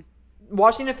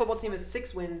 Washington football team has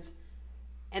 6 wins,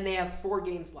 and they have 4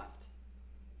 games left.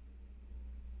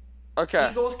 Okay.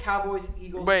 Eagles, Cowboys,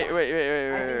 Eagles. Wait.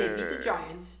 I think they beat the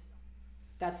Giants.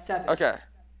 That's 7. Okay.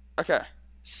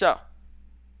 So,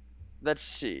 let's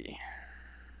see.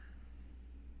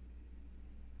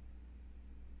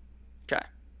 Okay.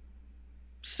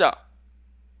 So,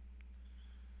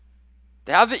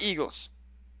 they have the Eagles.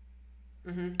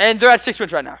 Mm-hmm. And they're at 6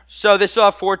 wins right now. So they still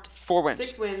have 4 wins.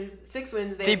 6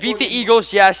 wins. They beat the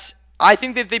Eagles, yes. I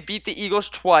think that they beat the Eagles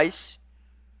twice.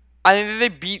 I think that they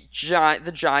beat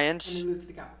the Giants. And they lose to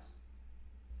the Cowboys.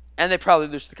 And they probably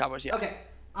lose to the Cowboys, yeah. Okay.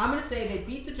 I'm going to say they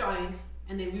beat the Giants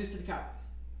and they lose to the Cowboys.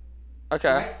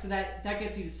 Okay. Right? So that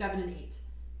gets you to 7 and 8.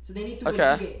 So they need to win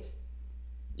 2 games.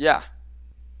 Yeah.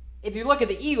 If you look at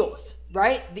the Eagles,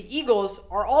 right? The Eagles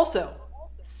are also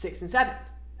 6 and 7.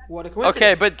 What a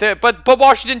coincidence. Okay, but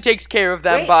Washington takes care of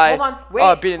them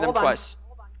by beating them twice.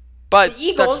 But the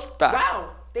Eagles, that's bad.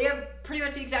 wow, they have pretty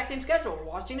much the exact same schedule.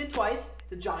 Washington twice,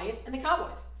 the Giants, and the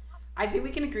Cowboys. I think we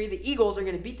can agree the Eagles are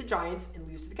going to beat the Giants and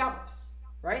lose to the Cowboys,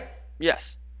 right?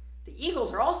 Yes. The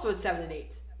Eagles are also at 7 and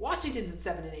 8. Washington's at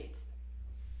 7 and 8.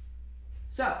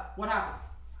 So, what happens?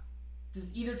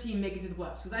 Does either team make it to the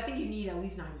playoffs? Because I think you need at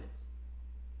least 9 wins.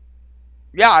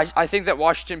 Yeah, I think that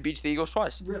Washington beats the Eagles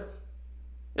twice. Really?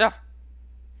 Yeah.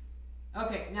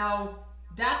 Okay, now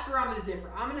that's where I'm going to differ.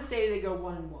 I'm going to say they go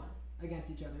 1-1 against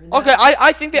each other. Okay,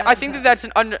 I think that's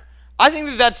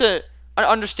an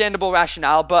understandable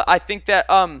rationale, but I think that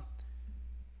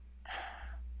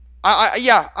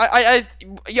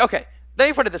okay. Let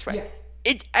me put it this way. Yeah.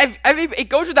 It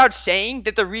goes without saying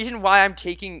that the reason why I'm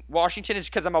taking Washington is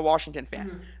because I'm a Washington fan.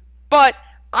 Mm-hmm. But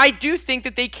I do think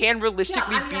that they can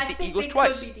realistically beat the Eagles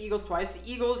twice. Could beat the Eagles twice. The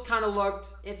Eagles kind of looked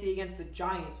iffy against the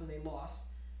Giants when they lost.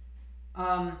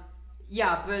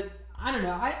 Yeah, but I don't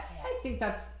know. I think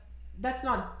that's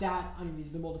not that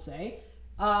unreasonable to say.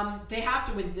 They have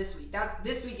to win this week.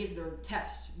 This week is their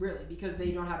test, really, because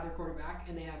they don't have their quarterback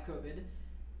and they have COVID.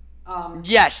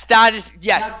 Yes, that is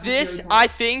yes. This I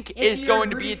think is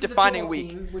going to be a defining week.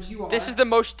 Team, which you are, this is the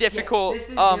most difficult. Yes,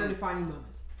 this is their defining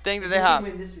moment. Thing that they have. If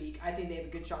they win this week, I think they have a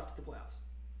good shot to the playoffs.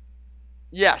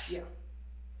 Yes.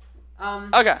 Yeah.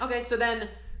 Okay. Okay.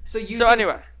 So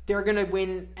anyway, they're gonna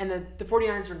win, and the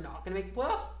 49ers are not gonna make the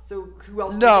playoffs. So who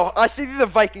else? No, I think the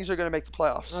Vikings are gonna make the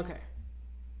playoffs. Okay.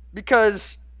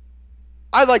 Because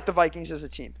I like the Vikings as a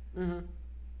team. Mm-hmm.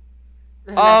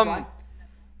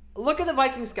 Look at the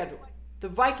Vikings schedule. The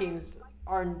Vikings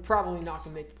are probably not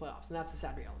gonna make the playoffs, and that's the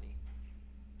sad reality.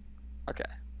 Okay.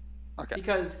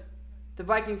 Because the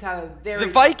Vikings have a The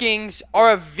Vikings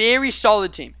are a very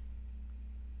solid team.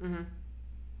 Mm-hmm.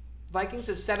 Vikings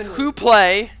have 7 wins. Who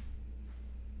play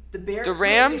the Bears, the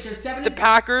Rams, the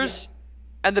Packers,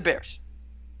 and the Bears.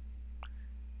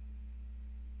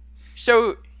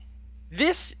 So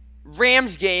this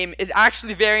Rams game is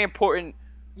actually very important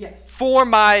Yes. for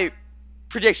my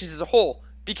predictions as a whole,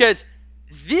 because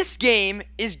this game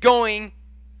is going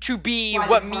to be By the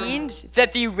what Cardinals. means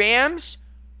that the Rams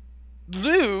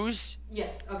lose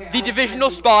Yes. Okay. the I divisional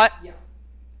see. spot Yeah.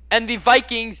 and the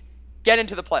Vikings get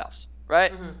into the playoffs,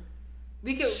 right? Mm-hmm.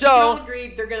 We can So- all agree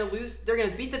they're gonna lose. They're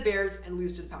gonna beat the Bears and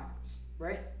lose to the Packers,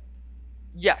 right?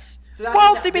 Yes. So that's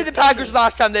Well, that- they beat the they're Packers aiming.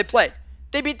 last time they played.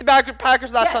 They beat the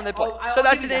Packers last Yes, time they played. I'll So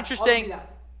that's give you an that. I'll interesting. give you that.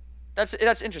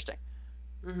 That's interesting.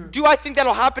 Mm-hmm. Do I think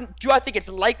that'll happen? Do I think it's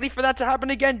likely for that to happen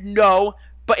again? No.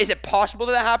 But is it possible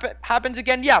that happens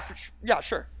again? Yeah. Yeah.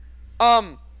 Sure.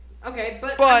 Okay,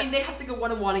 but I But- mean, they have to go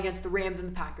 1-1 against the Rams and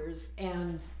the Packers,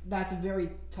 and that's a very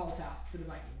tall task for the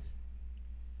Vikings.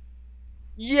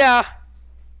 Yeah.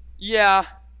 Yeah.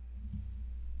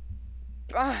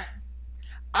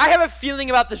 I have a feeling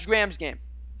about this Rams game.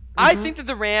 I think that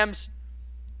the Rams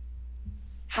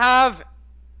have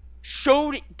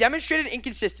demonstrated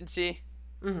inconsistency.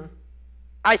 Mm-hmm.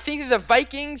 I think that the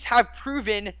Vikings have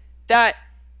proven that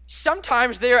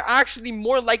sometimes they are actually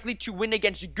more likely to win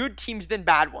against good teams than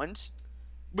bad ones,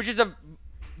 which is a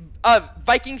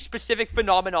Viking-specific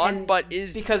phenomenon, And but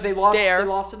is because they lost. there. They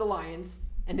lost to the Lions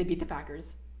and they beat the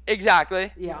Packers.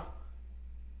 Exactly. Yeah.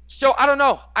 So I don't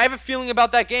know. I have a feeling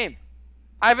about that game.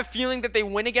 I have a feeling that they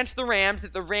win against the Rams,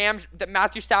 that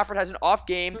Matthew Stafford has an off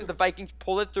game, that the Vikings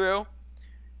pull it through.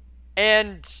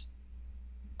 And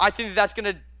I think that's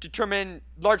going to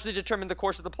largely determine the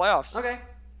course of the playoffs. Okay.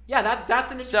 Yeah,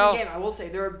 that's an interesting So- game. I will say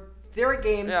there are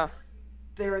games. Yeah.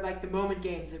 There are like the moment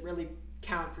games that really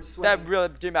count for swing. That really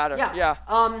do matter. Yeah.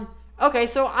 Okay,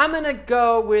 so I'm gonna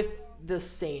go with the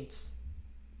Saints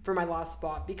for my last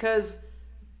spot because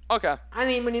Okay. I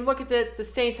mean when you look at the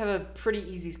Saints have a pretty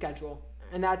easy schedule,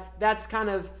 and that's kind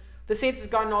of the Saints have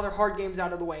gotten all their hard games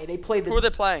out of the way. They play Who are they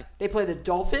playing? They play the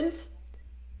Dolphins,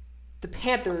 the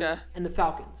Panthers, Okay. and the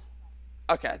Falcons.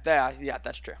 Okay. Yeah,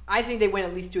 that's true. I think they win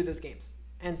at least 2 of those games,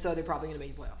 and so they're probably gonna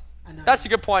make the playoffs. I know. That's a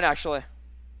good point, actually.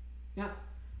 Yeah.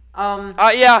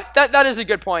 Yeah, that is a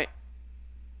good point.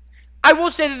 I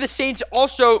will say that the Saints,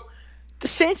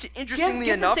 interestingly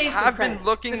give the enough, Saints some have been credit.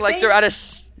 looking The like they're at a.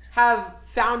 Saints have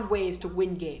found ways to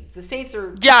win games. The Saints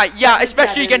are Yeah, 7-7.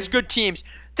 especially against good teams.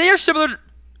 They are similar.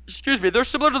 They're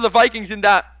similar to the Vikings in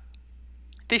that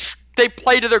they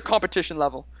play to their competition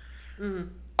level.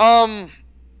 Mm-hmm.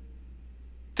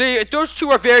 Those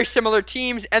two are very similar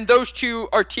teams, and those two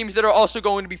are teams that are also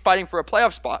going to be fighting for a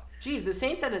playoff spot. Geez, the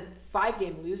Saints had a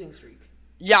 5-game losing streak.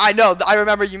 Yeah, I know. I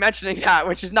remember you mentioning that,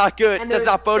 which is not good. Does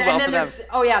not bode well for them.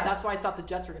 Oh yeah, that's why I thought the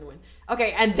Jets were going to win.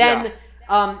 Okay, and then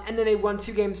they won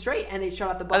 2 games straight, and they shut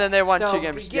out the Bucs. And then they won so 2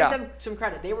 games, Give yeah. them some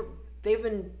credit. They've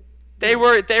been. They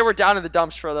were down in the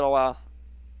dumps for a little while.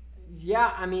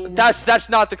 Yeah, I mean. That's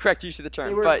not the correct use of the term,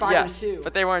 They were but 5-2.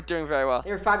 but they weren't doing very well.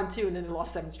 They were 5-2, and then they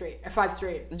lost 5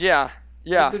 straight, Yeah,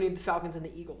 including the Falcons and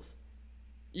the Eagles.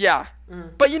 yeah.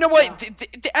 But you know what? Yeah.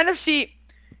 The NFC,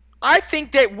 I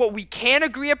think that what we can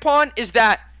agree upon is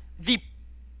that the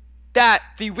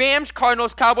Rams,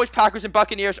 Cardinals, Cowboys, Packers, and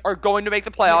Buccaneers are going to make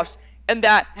the playoffs, and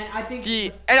that And I think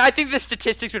I think the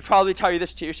statistics would probably tell you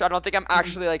this too. So I don't think I'm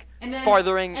actually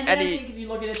farthering and then I any think if you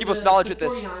look at it, people's knowledge with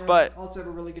this, 49ers but also have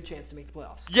a really good chance to make the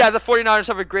playoffs. yeah, the 49ers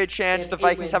have a great chance. They The have 8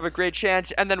 Vikings have a wins. great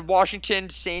chance, and then Washington,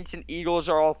 Saints, and Eagles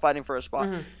are all fighting for a spot.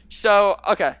 Mm-hmm. So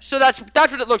okay, so that's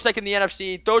what it looks like in the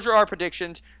NFC. Those are our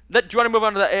predictions. Do you want to move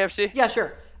on to the AFC? Yeah,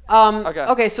 sure. Okay.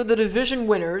 Okay, so the division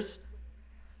winners.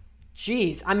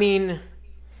 Jeez, I mean,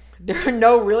 there are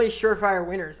no really surefire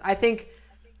winners. I think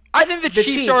the The Chiefs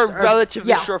Chiefs are a are- relatively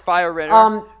yeah. surefire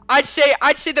winner. I'd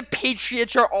say the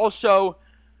Patriots are also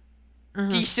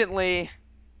decently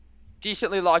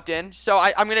locked in. So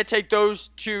I'm gonna take those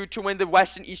two to win the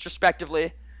West and East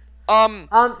respectively.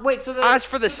 Wait. So As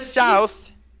for the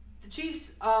South, the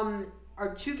Chiefs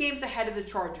are 2 games ahead of the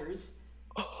Chargers,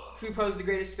 who pose the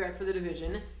greatest threat for the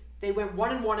division. They went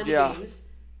 1-1 in Yeah. the games.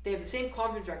 They have the same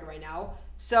conference record right now.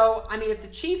 So I mean, if the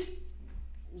Chiefs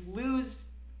lose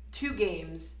 2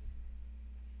 games,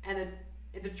 and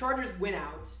if the Chargers win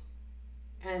out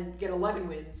and get 11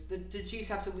 wins, the Chiefs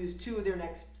have to lose 2 of their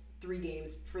next 3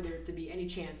 games for there to be any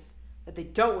chance that they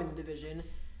don't win the division.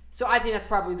 So I think that's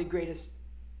probably the greatest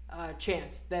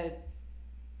chance that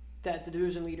the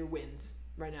division leader wins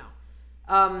right now.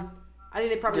 I think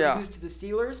they probably lose to the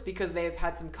Steelers because they have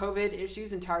had some COVID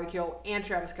issues, and Tyreek Hill and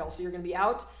Travis Kelce are going to be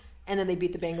out, and then they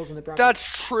beat the Bengals and the Broncos. that's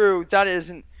true. That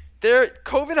isn't there.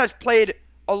 COVID has played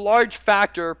a large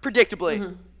factor,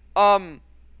 predictably,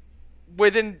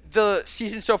 within the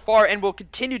season so far, and will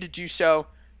continue to do so,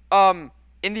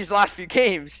 in these last few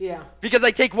games. Yeah. Because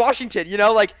take Washington,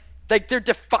 like their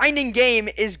defining game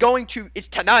is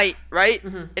tonight, right?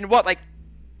 In what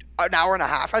an hour and a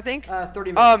half, I think.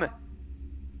 30 minutes.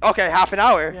 Okay, half an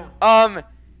hour. Yeah.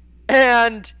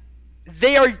 And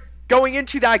they are going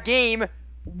into that game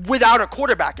without a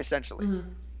quarterback, essentially. Mm-hmm.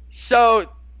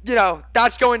 So,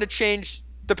 that's going to change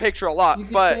the picture a lot. You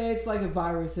could but say it's like a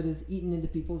virus that has eaten into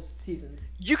people's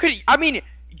seasons. you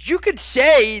could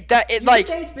say that it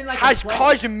It's been like has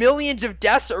caused millions of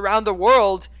deaths around the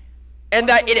world, and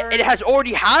that it has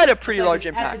already had a pretty large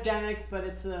impact. Epidemic, but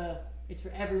it's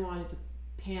for everyone. It's a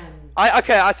pan.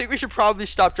 I think we should probably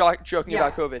stop joking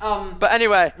about COVID. But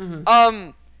anyway,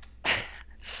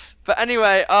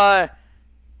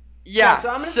 yeah. So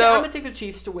I'm gonna take the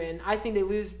Chiefs to win. I think they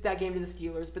lose that game to the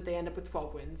Steelers, but they end up with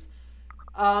 12 wins.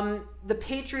 The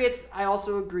Patriots, I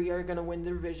also agree, are gonna win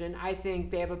the division. I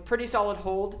think they have a pretty solid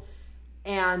hold,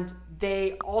 and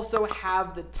they also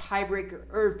have the tiebreaker.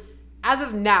 Or as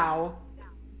of now,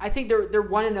 I think they're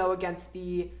 1-0 against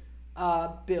the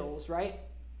Bills, right?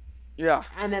 Yeah.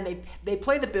 And then they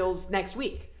play the Bills next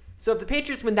week. So if the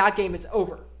Patriots win that game, it's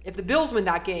over. If the Bills win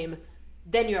that game,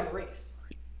 then you have a race.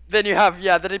 Then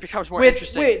then it becomes more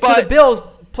interesting. So the Bills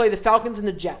play the Falcons and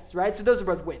the Jets, right? So those are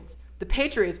both wins. The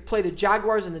Patriots play the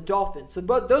Jaguars and the Dolphins. So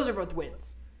those are both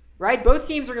wins, right? Both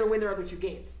teams are going to win their other two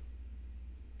games.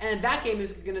 And that game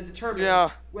is going to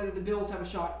determine whether the Bills have a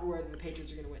shot or whether the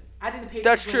Patriots are going to win. I think the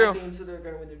Patriots win that game, so they're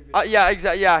going to win their division. Yeah,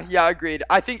 exactly. Yeah, agreed.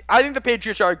 I think the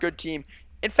Patriots are a good team.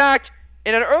 In fact,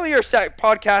 in an earlier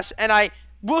podcast, and I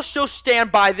will still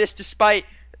stand by this despite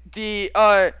the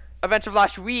events of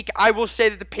last week, I will say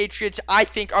that the Patriots, I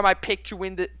think, are my pick to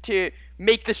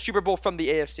make the Super Bowl from the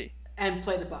AFC and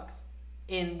play the Bucs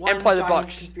in one giant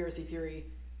conspiracy theory.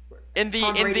 In the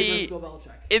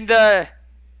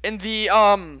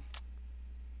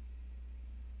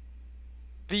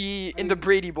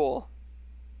Brady Bowl.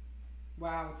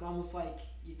 Wow, it's almost like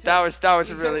you took, that was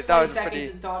pretty.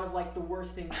 And thought of like the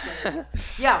worst thing to say.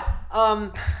 Yeah.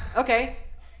 Okay.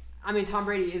 I mean, Tom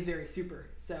Brady is very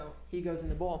super, so he goes in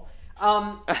the bowl.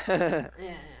 Yeah.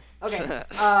 Okay.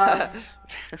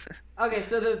 Okay.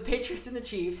 So the Patriots and the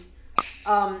Chiefs.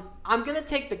 I'm gonna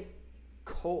take the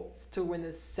Colts to win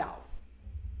the South.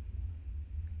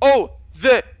 Oh,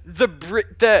 the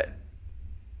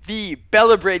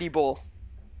Bella Brady Bowl.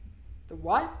 The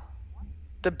what?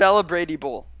 The Bella Brady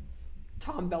Bowl.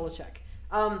 Tom Belichick.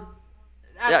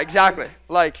 Yeah, exactly.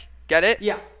 Like, get it?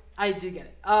 Yeah, I do get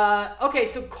it. Okay,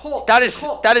 so Colts. That is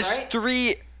right?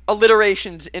 3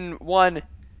 alliterations in one.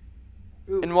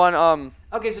 Oof. In one.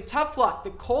 Okay, so tough luck.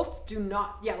 The Colts do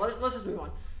not. Yeah, let's just move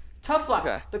on. Tough luck.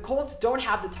 Okay. The Colts don't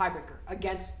have the tiebreaker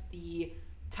against the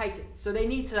Titans, so they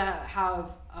need to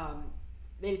have.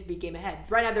 They need to be a game ahead.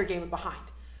 Right now, they're a game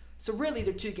behind. So really,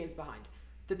 they're 2 games behind.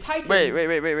 The Titans.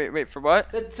 Wait. For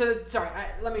what? Let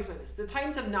me explain this. The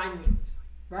Titans have 9 wins,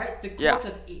 right? The Colts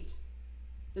have 8.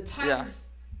 The Titans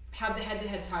have the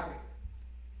head-to-head tiebreaker.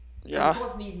 So the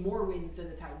Colts need more wins than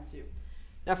the Titans do.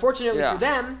 Now, fortunately for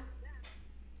them.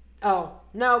 Oh,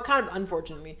 no, kind of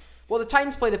unfortunately. Well, the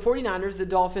Titans play the 49ers, the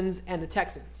Dolphins, and the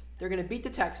Texans. They're going to beat the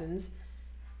Texans.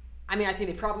 I mean, I think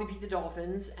they probably beat the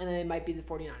Dolphins, and then they might beat the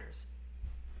 49ers.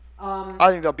 I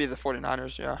think they'll beat the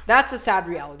 49ers, yeah. That's a sad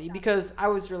reality because I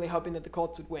was really hoping that the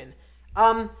Colts would win.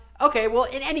 Okay, well,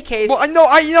 in any case... Well,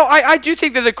 I do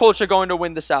think that the Colts are going to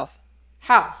win the South.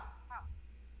 How?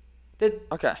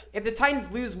 Okay. If the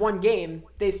Titans lose 1 game,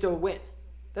 they still win.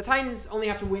 The Titans only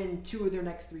have to win 2 of their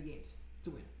next 3 games to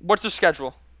win. What's the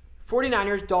schedule?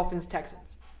 49ers, Dolphins,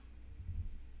 Texans.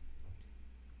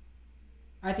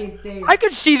 I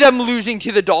could see them losing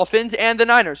to the Dolphins and the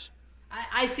Niners.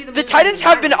 I see them. The Titans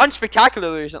have been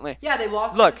unspectacular recently. Yeah, they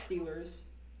lost to the Steelers.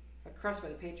 Crushed by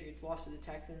the Patriots. Lost to the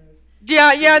Texans.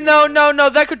 Yeah. No.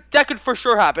 That could for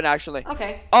sure happen, actually.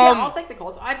 Okay. I'll take the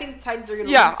Colts. I think the Titans are going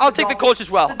to. Yeah, I'll take the Colts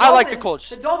as well. I like the Colts.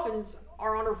 The Dolphins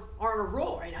are on a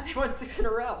roll right now. They won 6 in a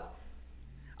row.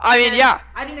 I mean, yeah.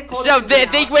 I think the Colts. So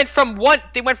they went from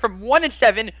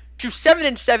 1-7 to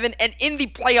 7-7 and in the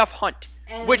playoff hunt,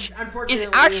 which is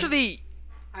actually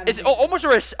almost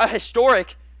a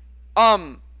historic.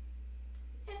 I'm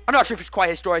not sure if it's quite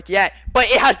historic yet, but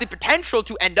it has the potential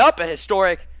to end up a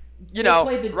historic,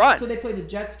 run. So they played the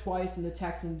Jets twice, and the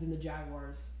Texans, and the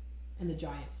Jaguars, and the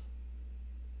Giants.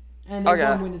 And their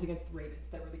 1 win is against the Ravens.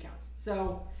 That really counts.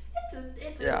 So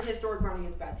it's a historic run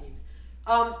against bad teams.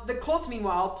 The Colts,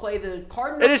 meanwhile, play the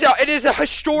Cardinals. It is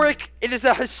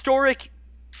a historic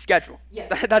schedule. Yes,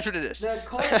 that's what it is. The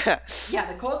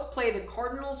Colts play the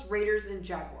Cardinals, Raiders, and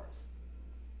Jaguars,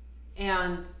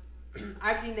 and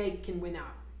I think they can win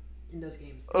out in those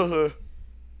games. I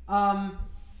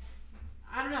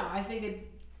don't know. I think they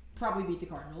probably beat the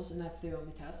Cardinals, and that's their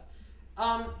only test.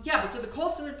 But so the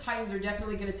Colts and the Titans are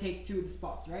definitely going to take 2 of the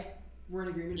spots, right? We're in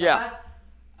agreement Yeah. about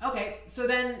that? Okay, so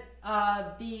then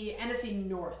the AFC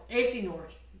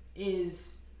North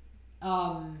is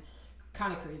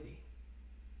kind of crazy.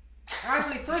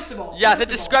 Actually, first of all, Yeah, the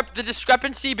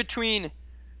discrepancy between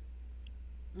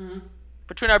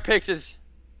our picks is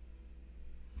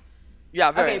very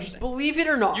okay, interesting. believe it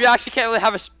or not. You actually can't really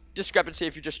have a discrepancy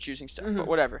if you're just choosing stuff, but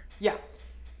whatever. Yeah,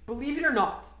 believe it or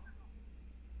not,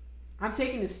 I'm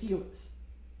taking the Steelers.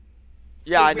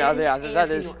 Yeah, So I know. win Yeah,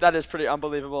 AFC North. that is pretty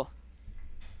unbelievable.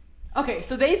 Okay,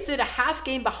 so they stood a half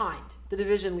game behind the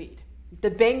division lead.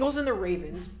 The Bengals and the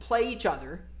Ravens play each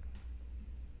other.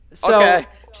 So Okay,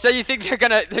 so you think they're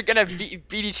gonna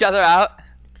beat each other out?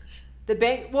 the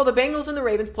Bengals and the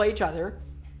Ravens play each other.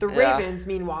 The Yeah. Ravens,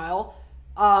 meanwhile,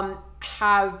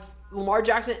 have Lamar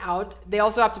Jackson out. They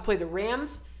also have to play the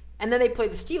Rams, and then they play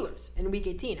the Steelers in Week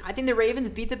 18. I think the Ravens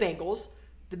beat the Bengals.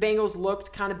 The Bengals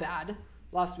looked kind of bad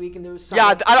last week, and there was some.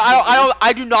 Yeah,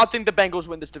 I do not think the Bengals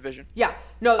win this division. Yeah,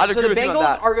 no. I'd So agree the with you on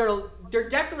Bengals that. they're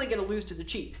definitely gonna lose to the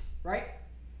Chiefs, right?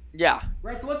 Yeah,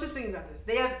 Right. So let's just think about this.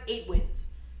 They have 8 wins.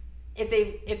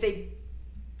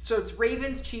 So it's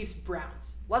Ravens, Chiefs,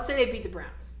 Browns. Let's say they beat the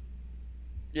Browns.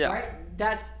 yeah, Right.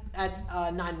 That's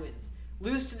 9 wins.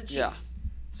 Lose to the Chiefs. Yeah.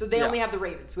 So they Yeah. only have the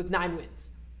Ravens with 9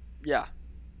 wins. yeah,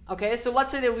 Okay. So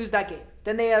let's say they lose that game.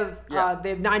 Then they have Yeah.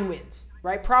 9 wins.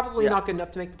 Right. Probably Yeah. not good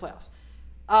enough to make the playoffs.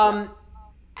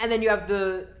 And then you have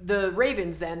the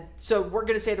Ravens. Then so we're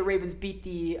gonna say the Ravens beat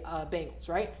the Bengals,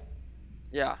 right?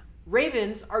 yeah,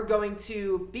 Ravens are going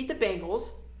to beat the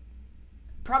Bengals,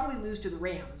 probably lose to the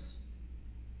Rams,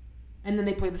 and then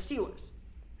they play the Steelers.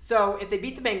 So if they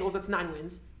beat the Bengals, that's 9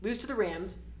 wins, lose to the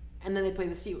Rams, and then they play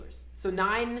the Steelers. So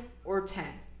 9 or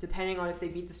 10, depending on if they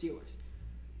beat the Steelers.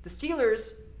 The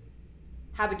Steelers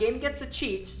have a game against the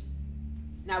Chiefs.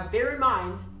 Now, bear in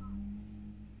mind,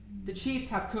 the Chiefs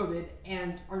have COVID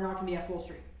and are not going to be at full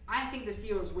strength. I think the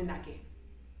Steelers win that game.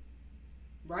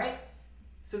 Right?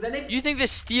 So then they... You think the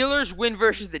Steelers win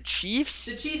versus the The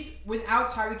Chiefs? Chiefs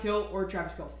without Tyreek Hill or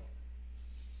Travis Kelce.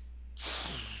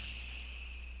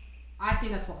 I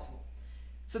think that's possible.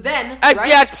 So then, right?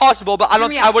 Yeah, it's possible, but I Hear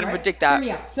me don't. I out, wouldn't right? predict that.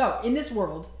 Hear me out. So, in this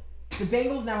world, the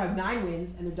Bengals now have 9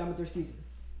 wins and they're done with their season.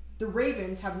 The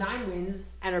Ravens have 9 wins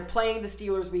and are playing the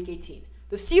Steelers Week 18.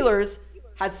 The Steelers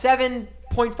had 7.5,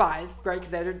 right, because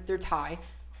they're tie.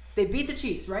 They beat the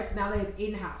Chiefs, right? So now they have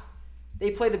 8.5.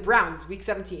 They play the Browns Week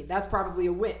 17. That's probably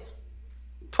a win,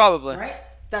 Probably. right?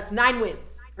 That's 9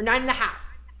 wins, or 9.5.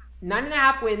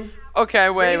 9.5 wins. Okay,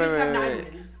 wait. Ravens have 9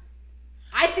 wins.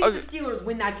 I think Okay. the Steelers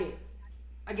win that game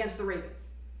against the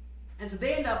Ravens. And so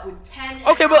they end up with 10.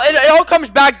 Okay, well, it all comes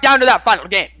back down to that final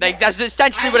game. Like, Yes. that's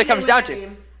essentially what it comes down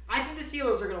to. I think the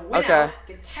Steelers are going to win Okay. out,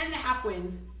 get 10.5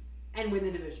 wins, and win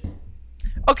the division.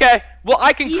 Okay, well,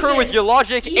 I concur Even- with your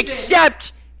logic, even-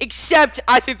 except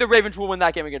I think the Ravens will win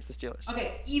that game against the Steelers.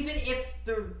 Okay, even if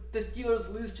the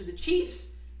Steelers lose to the Chiefs,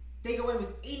 they go in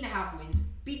with 8.5 wins,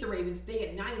 beat the Ravens, they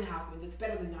get 9.5 wins. It's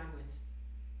better than 9 wins.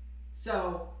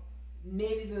 So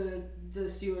maybe the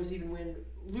Steelers even win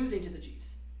losing to the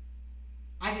Chiefs.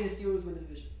 I think the Steelers win the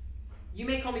division. You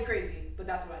may call me crazy, but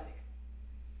that's what I think.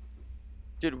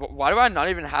 Dude, why do I not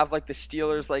even have like the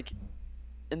Steelers like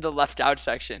in the left out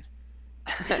section?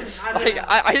 I don't Like know.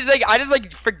 I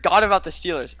just forgot about the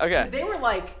Steelers. Okay. Because they were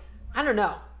like, I don't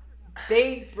know.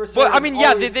 They were sort Well, of I mean, yeah,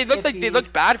 always they looked like they iffy.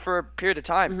 looked bad for a period of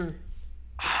time.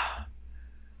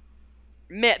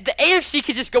 Man, the AFC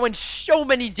could just go in so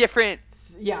many different.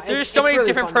 Yeah, There's it's so many really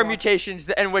different fun to watch. permutations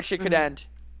in which it could end.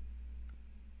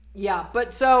 Yeah,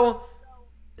 but so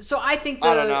I think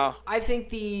I don't know. I think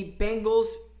the Bengals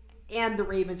and the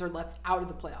Ravens are left out of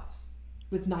the playoffs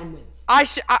with 9 wins.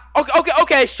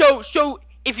 Okay. So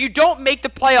if you don't make the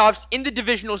playoffs in the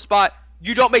divisional spot,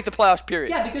 you don't make the playoffs. Period.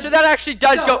 Yeah, because so that actually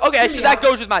does so, go. Okay, hear so me that out.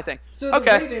 goes with my thing. So the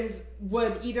okay. Ravens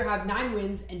would either have 9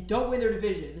 wins and don't win their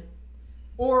division,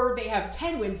 or they have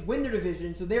 10 wins, win their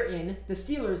division, so they're in. The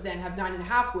Steelers then have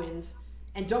 9.5 wins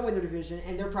and don't win their division,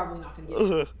 and they're probably not going to get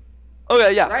it.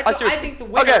 Okay, yeah. Right? I So see what I you- think the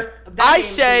winner Okay, of that I game is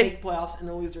say- going to make the playoffs, and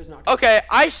the loser is not going to. Okay,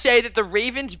 I say that the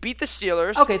Ravens beat the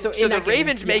Steelers. Okay, so in the that game,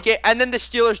 Ravens yeah. make it, and then the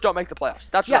Steelers don't make the playoffs.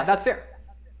 That's what Yeah, I say. that's fair.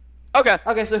 Okay.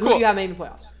 Okay, so who cool. do you have making the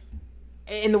playoffs?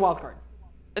 In the wild card.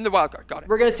 In the wild card? Got it.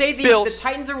 We're going to say the Bills.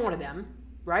 Titans are one of them,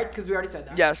 right? Because we already said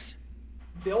that. Yes.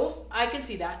 Bills, I can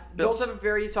see that. Bills Bills. have a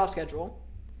very soft schedule.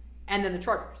 And then the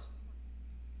Chargers.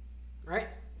 Right?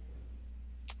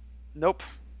 Nope.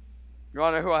 You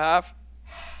want to know who I have?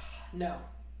 No.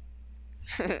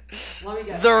 Let me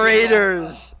guess. The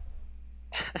Raiders.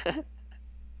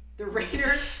 The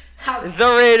Raiders have The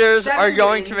Raiders 7 are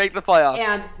going wins to make the playoffs.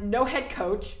 and no head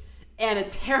coach and a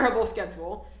terrible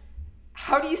schedule.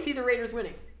 How do you see the Raiders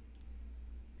winning?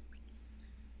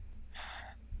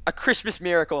 a Christmas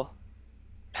miracle.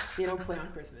 They don't play on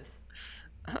Christmas.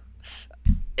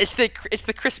 It's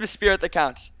the Christmas spirit that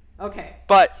counts. Okay.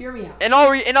 But hear me out. In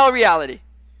all reality,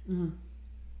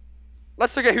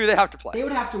 let's look at who they have to play. They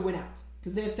would have to win out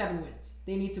because they have 7 wins.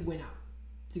 They need to win out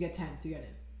to get 10 to get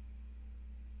in.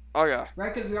 Oh yeah.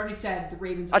 Right, because we already said the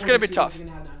Ravens. That's gonna be tough. Are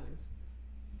gonna have 9 wins.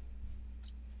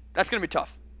 That's gonna be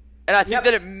tough, and I think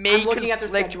that it may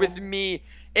conflict with me.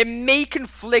 It may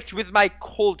conflict with my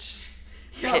Colts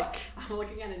pick. I'm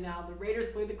looking at it now. The Raiders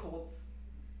play the Colts.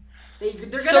 They're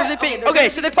gonna.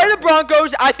 So they play the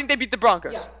Broncos. I think they beat the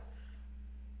Broncos. Yeah.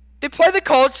 They play the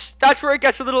Colts. That's where it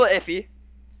gets a little iffy.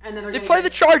 And then they play the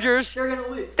Chargers. They're gonna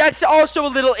lose. That's also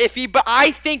a little iffy, but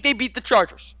I think they beat the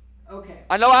Chargers. Okay.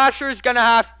 I know Asher is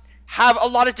gonna have a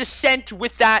lot of dissent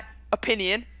with that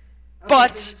opinion,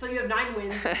 but so you have 9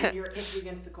 wins and you're iffy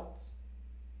against the Colts,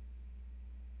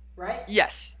 right?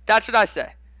 Yes, that's what I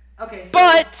say. Okay. So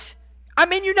but I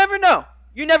mean, you never know.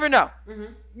 You never know.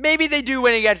 Mm-hmm. Maybe they do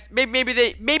win against. Maybe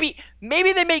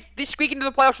they squeak into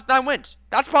the playoffs with 9 wins.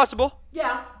 That's possible.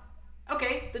 Yeah.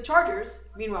 Okay. The Chargers,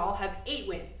 meanwhile, have 8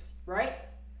 wins, right?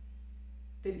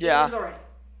 They've 8 wins already.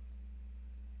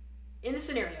 In this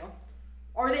scenario,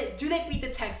 do they beat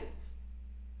the Texans?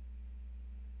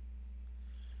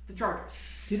 The Chargers.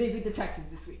 Do they beat the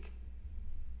Texans this week?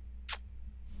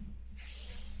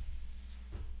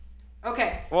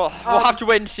 Okay. Well, we'll have to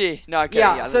wait and see. No, okay.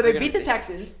 Yeah, so they beat the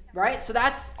Texans, right? So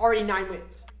that's already 9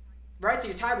 wins, right? So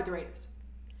you're tied with the Raiders.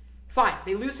 Fine.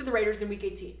 They lose to the Raiders in Week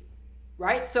 18,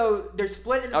 right? So they're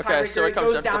split in the tiebreaker. So it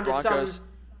goes down to some.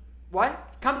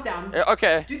 What? Comes down.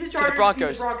 Okay. Do the Chargers beat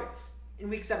the Broncos in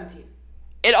Week 17?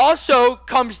 It also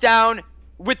comes down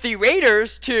with the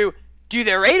Raiders to do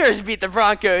the Raiders beat the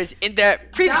Broncos in the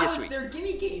previous week. That was their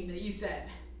gimme game that you said.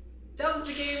 That was the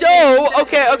game. So,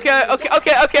 okay.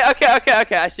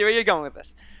 I see where you're going with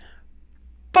this.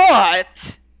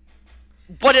 But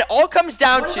what it all comes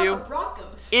down to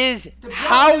is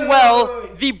how well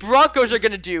the Broncos are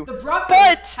going to do. The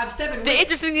Broncos have 7 wins. The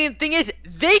interesting thing is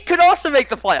they could also make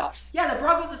the playoffs. Yeah, the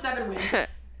Broncos have 7 wins.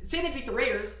 Say they beat the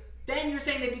Raiders, then you're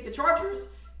saying they beat the Chargers,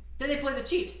 then they play the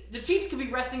Chiefs. The Chiefs could be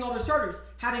resting all their starters,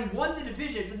 having won the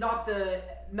division but not the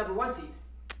number 1 seed.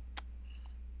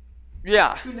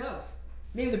 Yeah. Who knows?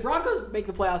 Maybe the Broncos make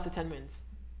the playoffs to 10 wins.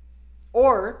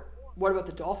 Or what about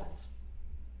the Dolphins?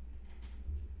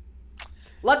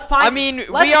 Let's find. I mean,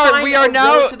 we are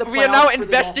now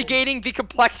investigating the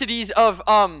complexities of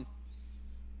the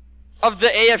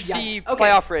AFC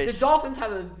playoff race. The Dolphins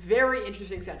have a very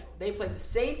interesting schedule. They play the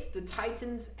Saints, the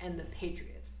Titans, and the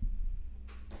Patriots.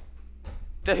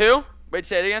 The who? Wait,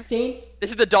 say it again. Saints. This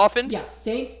is the Dolphins? Yeah,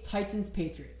 Saints, Titans,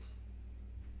 Patriots.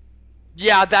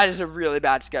 Yeah, that is a really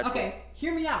bad schedule. Okay,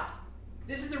 hear me out.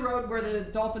 This is a road where the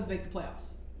Dolphins make the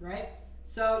playoffs, right?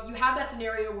 So you have that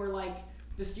scenario where, like,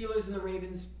 the Steelers and the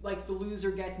Ravens, like, the loser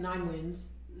gets 9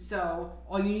 wins. So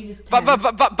all you need is 10.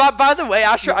 But by the way,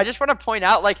 Asher, I just want to point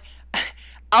out, like,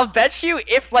 I'll bet you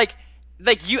if, like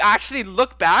you actually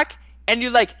look back and you,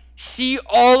 like, see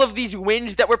all of these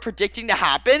wins that we're predicting to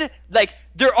happen, like,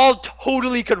 they're all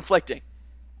totally conflicting.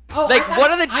 Oh, like, what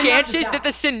are the chances that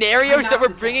the scenarios that we're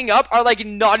bringing up are, like,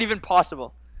 not even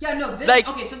possible? Yeah, no.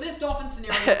 Okay, so this Dolphins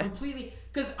scenario completely,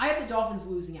 because I have the Dolphins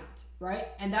losing out, right?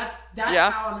 And that's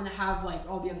how I'm gonna have, like,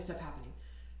 all the other stuff happening.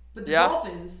 But the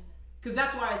Dolphins, because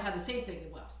that's why I had the Saints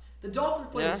making the playoffs. The Dolphins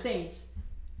play the Saints.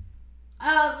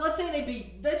 Let's say they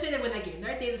win that game,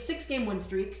 right? They have a 6-game win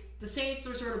streak. The Saints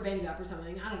are sort of banged up or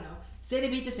something. I don't know. Say they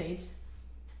beat the Saints.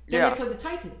 Then they play the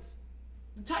Titans.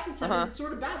 The Titans have been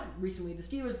sort of bad recently. The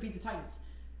Steelers beat the Titans.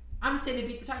 I'm gonna say they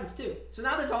beat the Titans too. So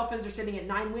now the Dolphins are sitting at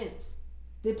 9 wins.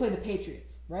 They play the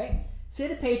Patriots, right? Say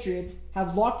the Patriots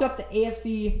have locked up the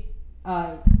AFC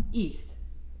East,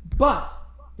 but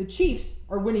the Chiefs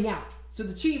are winning out. So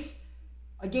the Chiefs,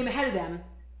 a game ahead of them,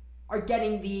 are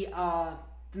getting the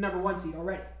number 1 seed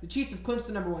already. The Chiefs have clinched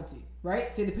the number 1 seed,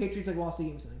 right? Say the Patriots like lost a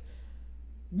game or something.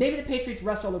 Maybe the Patriots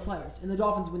rest all their players, and the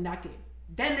Dolphins win that game.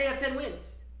 Then they have 10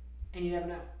 wins, and you never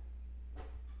know.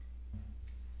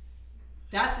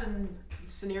 That's a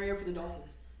scenario for the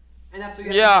Dolphins, and that's what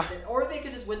you have to do. Or they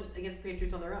could just win against the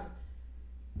Patriots on their own.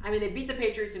 I mean, they beat the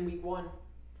Patriots in Week 1.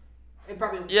 It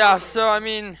probably doesn't. Yeah. So I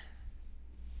mean,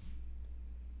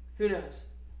 who knows?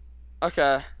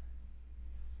 Okay.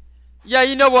 Yeah,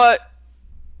 you know what?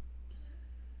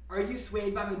 Are you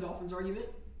swayed by my Dolphins argument?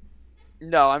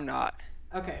 No, I'm not.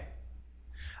 Okay.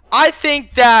 I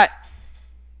think that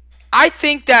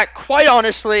quite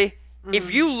honestly,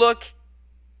 if you look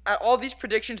at all these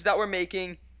predictions that we're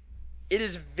making, it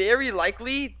is very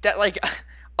likely that, like,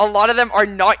 a lot of them are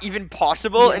not even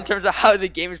possible in terms of how the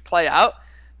games play out.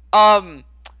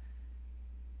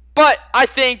 But I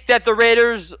think that the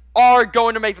Raiders are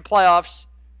going to make the playoffs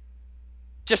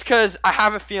just because I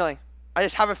have a feeling. I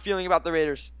just have a feeling about the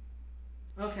Raiders.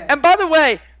 Okay. And by the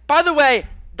way,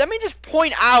 let me just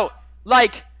point out,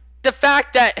 like, the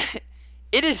fact that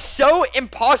it is so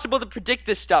impossible to predict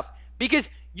this stuff because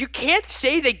you can't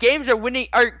say that games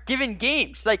are given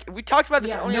games. Like, we talked about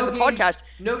this earlier on the podcast.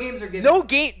 No games are given.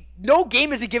 No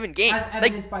game is a given game. As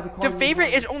evidenced by the Cardinals. The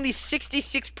favorite is only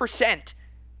 66%,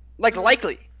 like,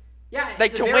 likely. Yeah, Like,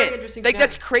 it's to a very win. interesting Like,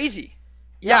 that's scenario. crazy.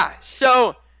 Yeah.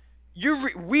 So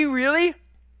we really,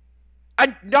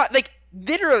 and not like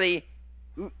literally,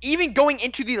 even going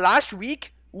into the last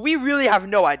week, we really have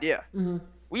no idea. Mm-hmm.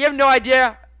 We have no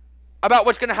idea about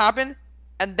what's gonna happen,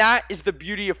 and that is the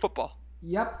beauty of football.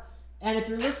 Yep. And if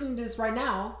you're listening to this right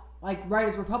now, like right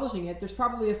as we're publishing it, there's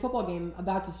probably a football game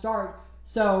about to start.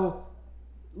 So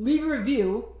leave a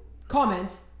review,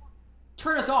 comment,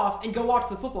 turn us off, and go watch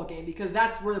the football game because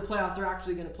that's where the playoffs are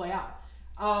actually going to play out.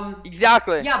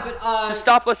 Exactly. Yeah, but So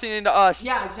stop listening to us.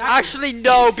 Yeah, exactly. Actually,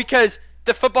 no, because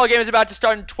the football game is about to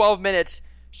start in 12 minutes.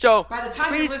 So By the time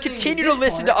you're please listening to continue this to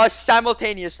listen part- to us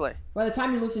simultaneously. By the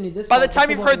time you're listening to this, By the part, time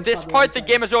you've football heard game's this probably part, the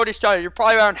already game has already started. You're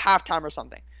probably around halftime or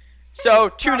something. So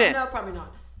tune in. No, probably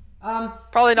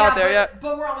not. Probably not there yet.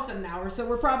 But we're almost at an hour, so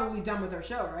we're probably done with our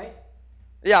show, right?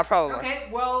 Yeah, probably. Okay,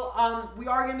 well, we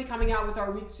are going to be coming out with our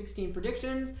Week 16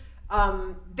 predictions.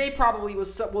 They probably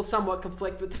will somewhat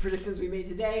conflict with the predictions we made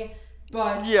today,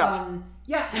 but Yeah. and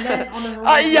then on the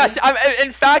horizon, Yes,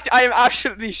 in fact, I am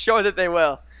absolutely sure that they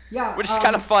will, yeah, which is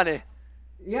kind of funny.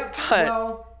 Yep. But-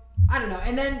 Well, I don't know,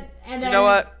 and then You know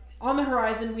what? On the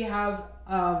horizon we have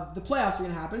the playoffs are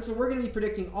going to happen, so we're going to be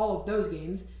predicting all of those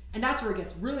games, and that's where it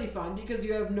gets really fun because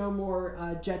you have no more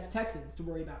Jets Texans to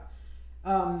worry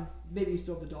about. Maybe you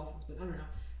still have the Dolphins, but I don't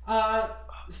know.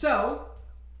 So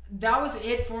that was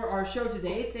it for our show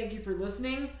today. Thank you for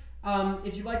listening.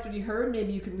 If you liked what you heard,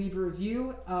 maybe you could leave a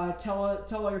review. Tell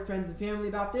all your friends and family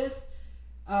about this.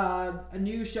 A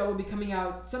new show will be coming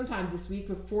out sometime this week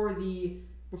before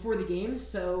the games.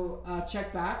 So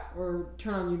check back or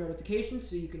turn on your notifications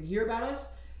so you can hear about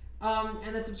us.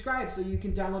 And then subscribe so you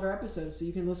can download our episodes so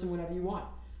you can listen whenever you want.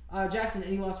 Jackson,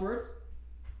 any last words?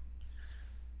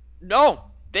 No.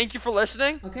 Thank you for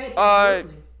listening. Okay, thanks for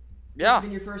listening. Yeah. This has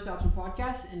been your First Option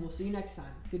Podcast, and we'll see you next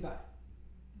time. Goodbye.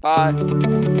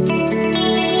 Bye.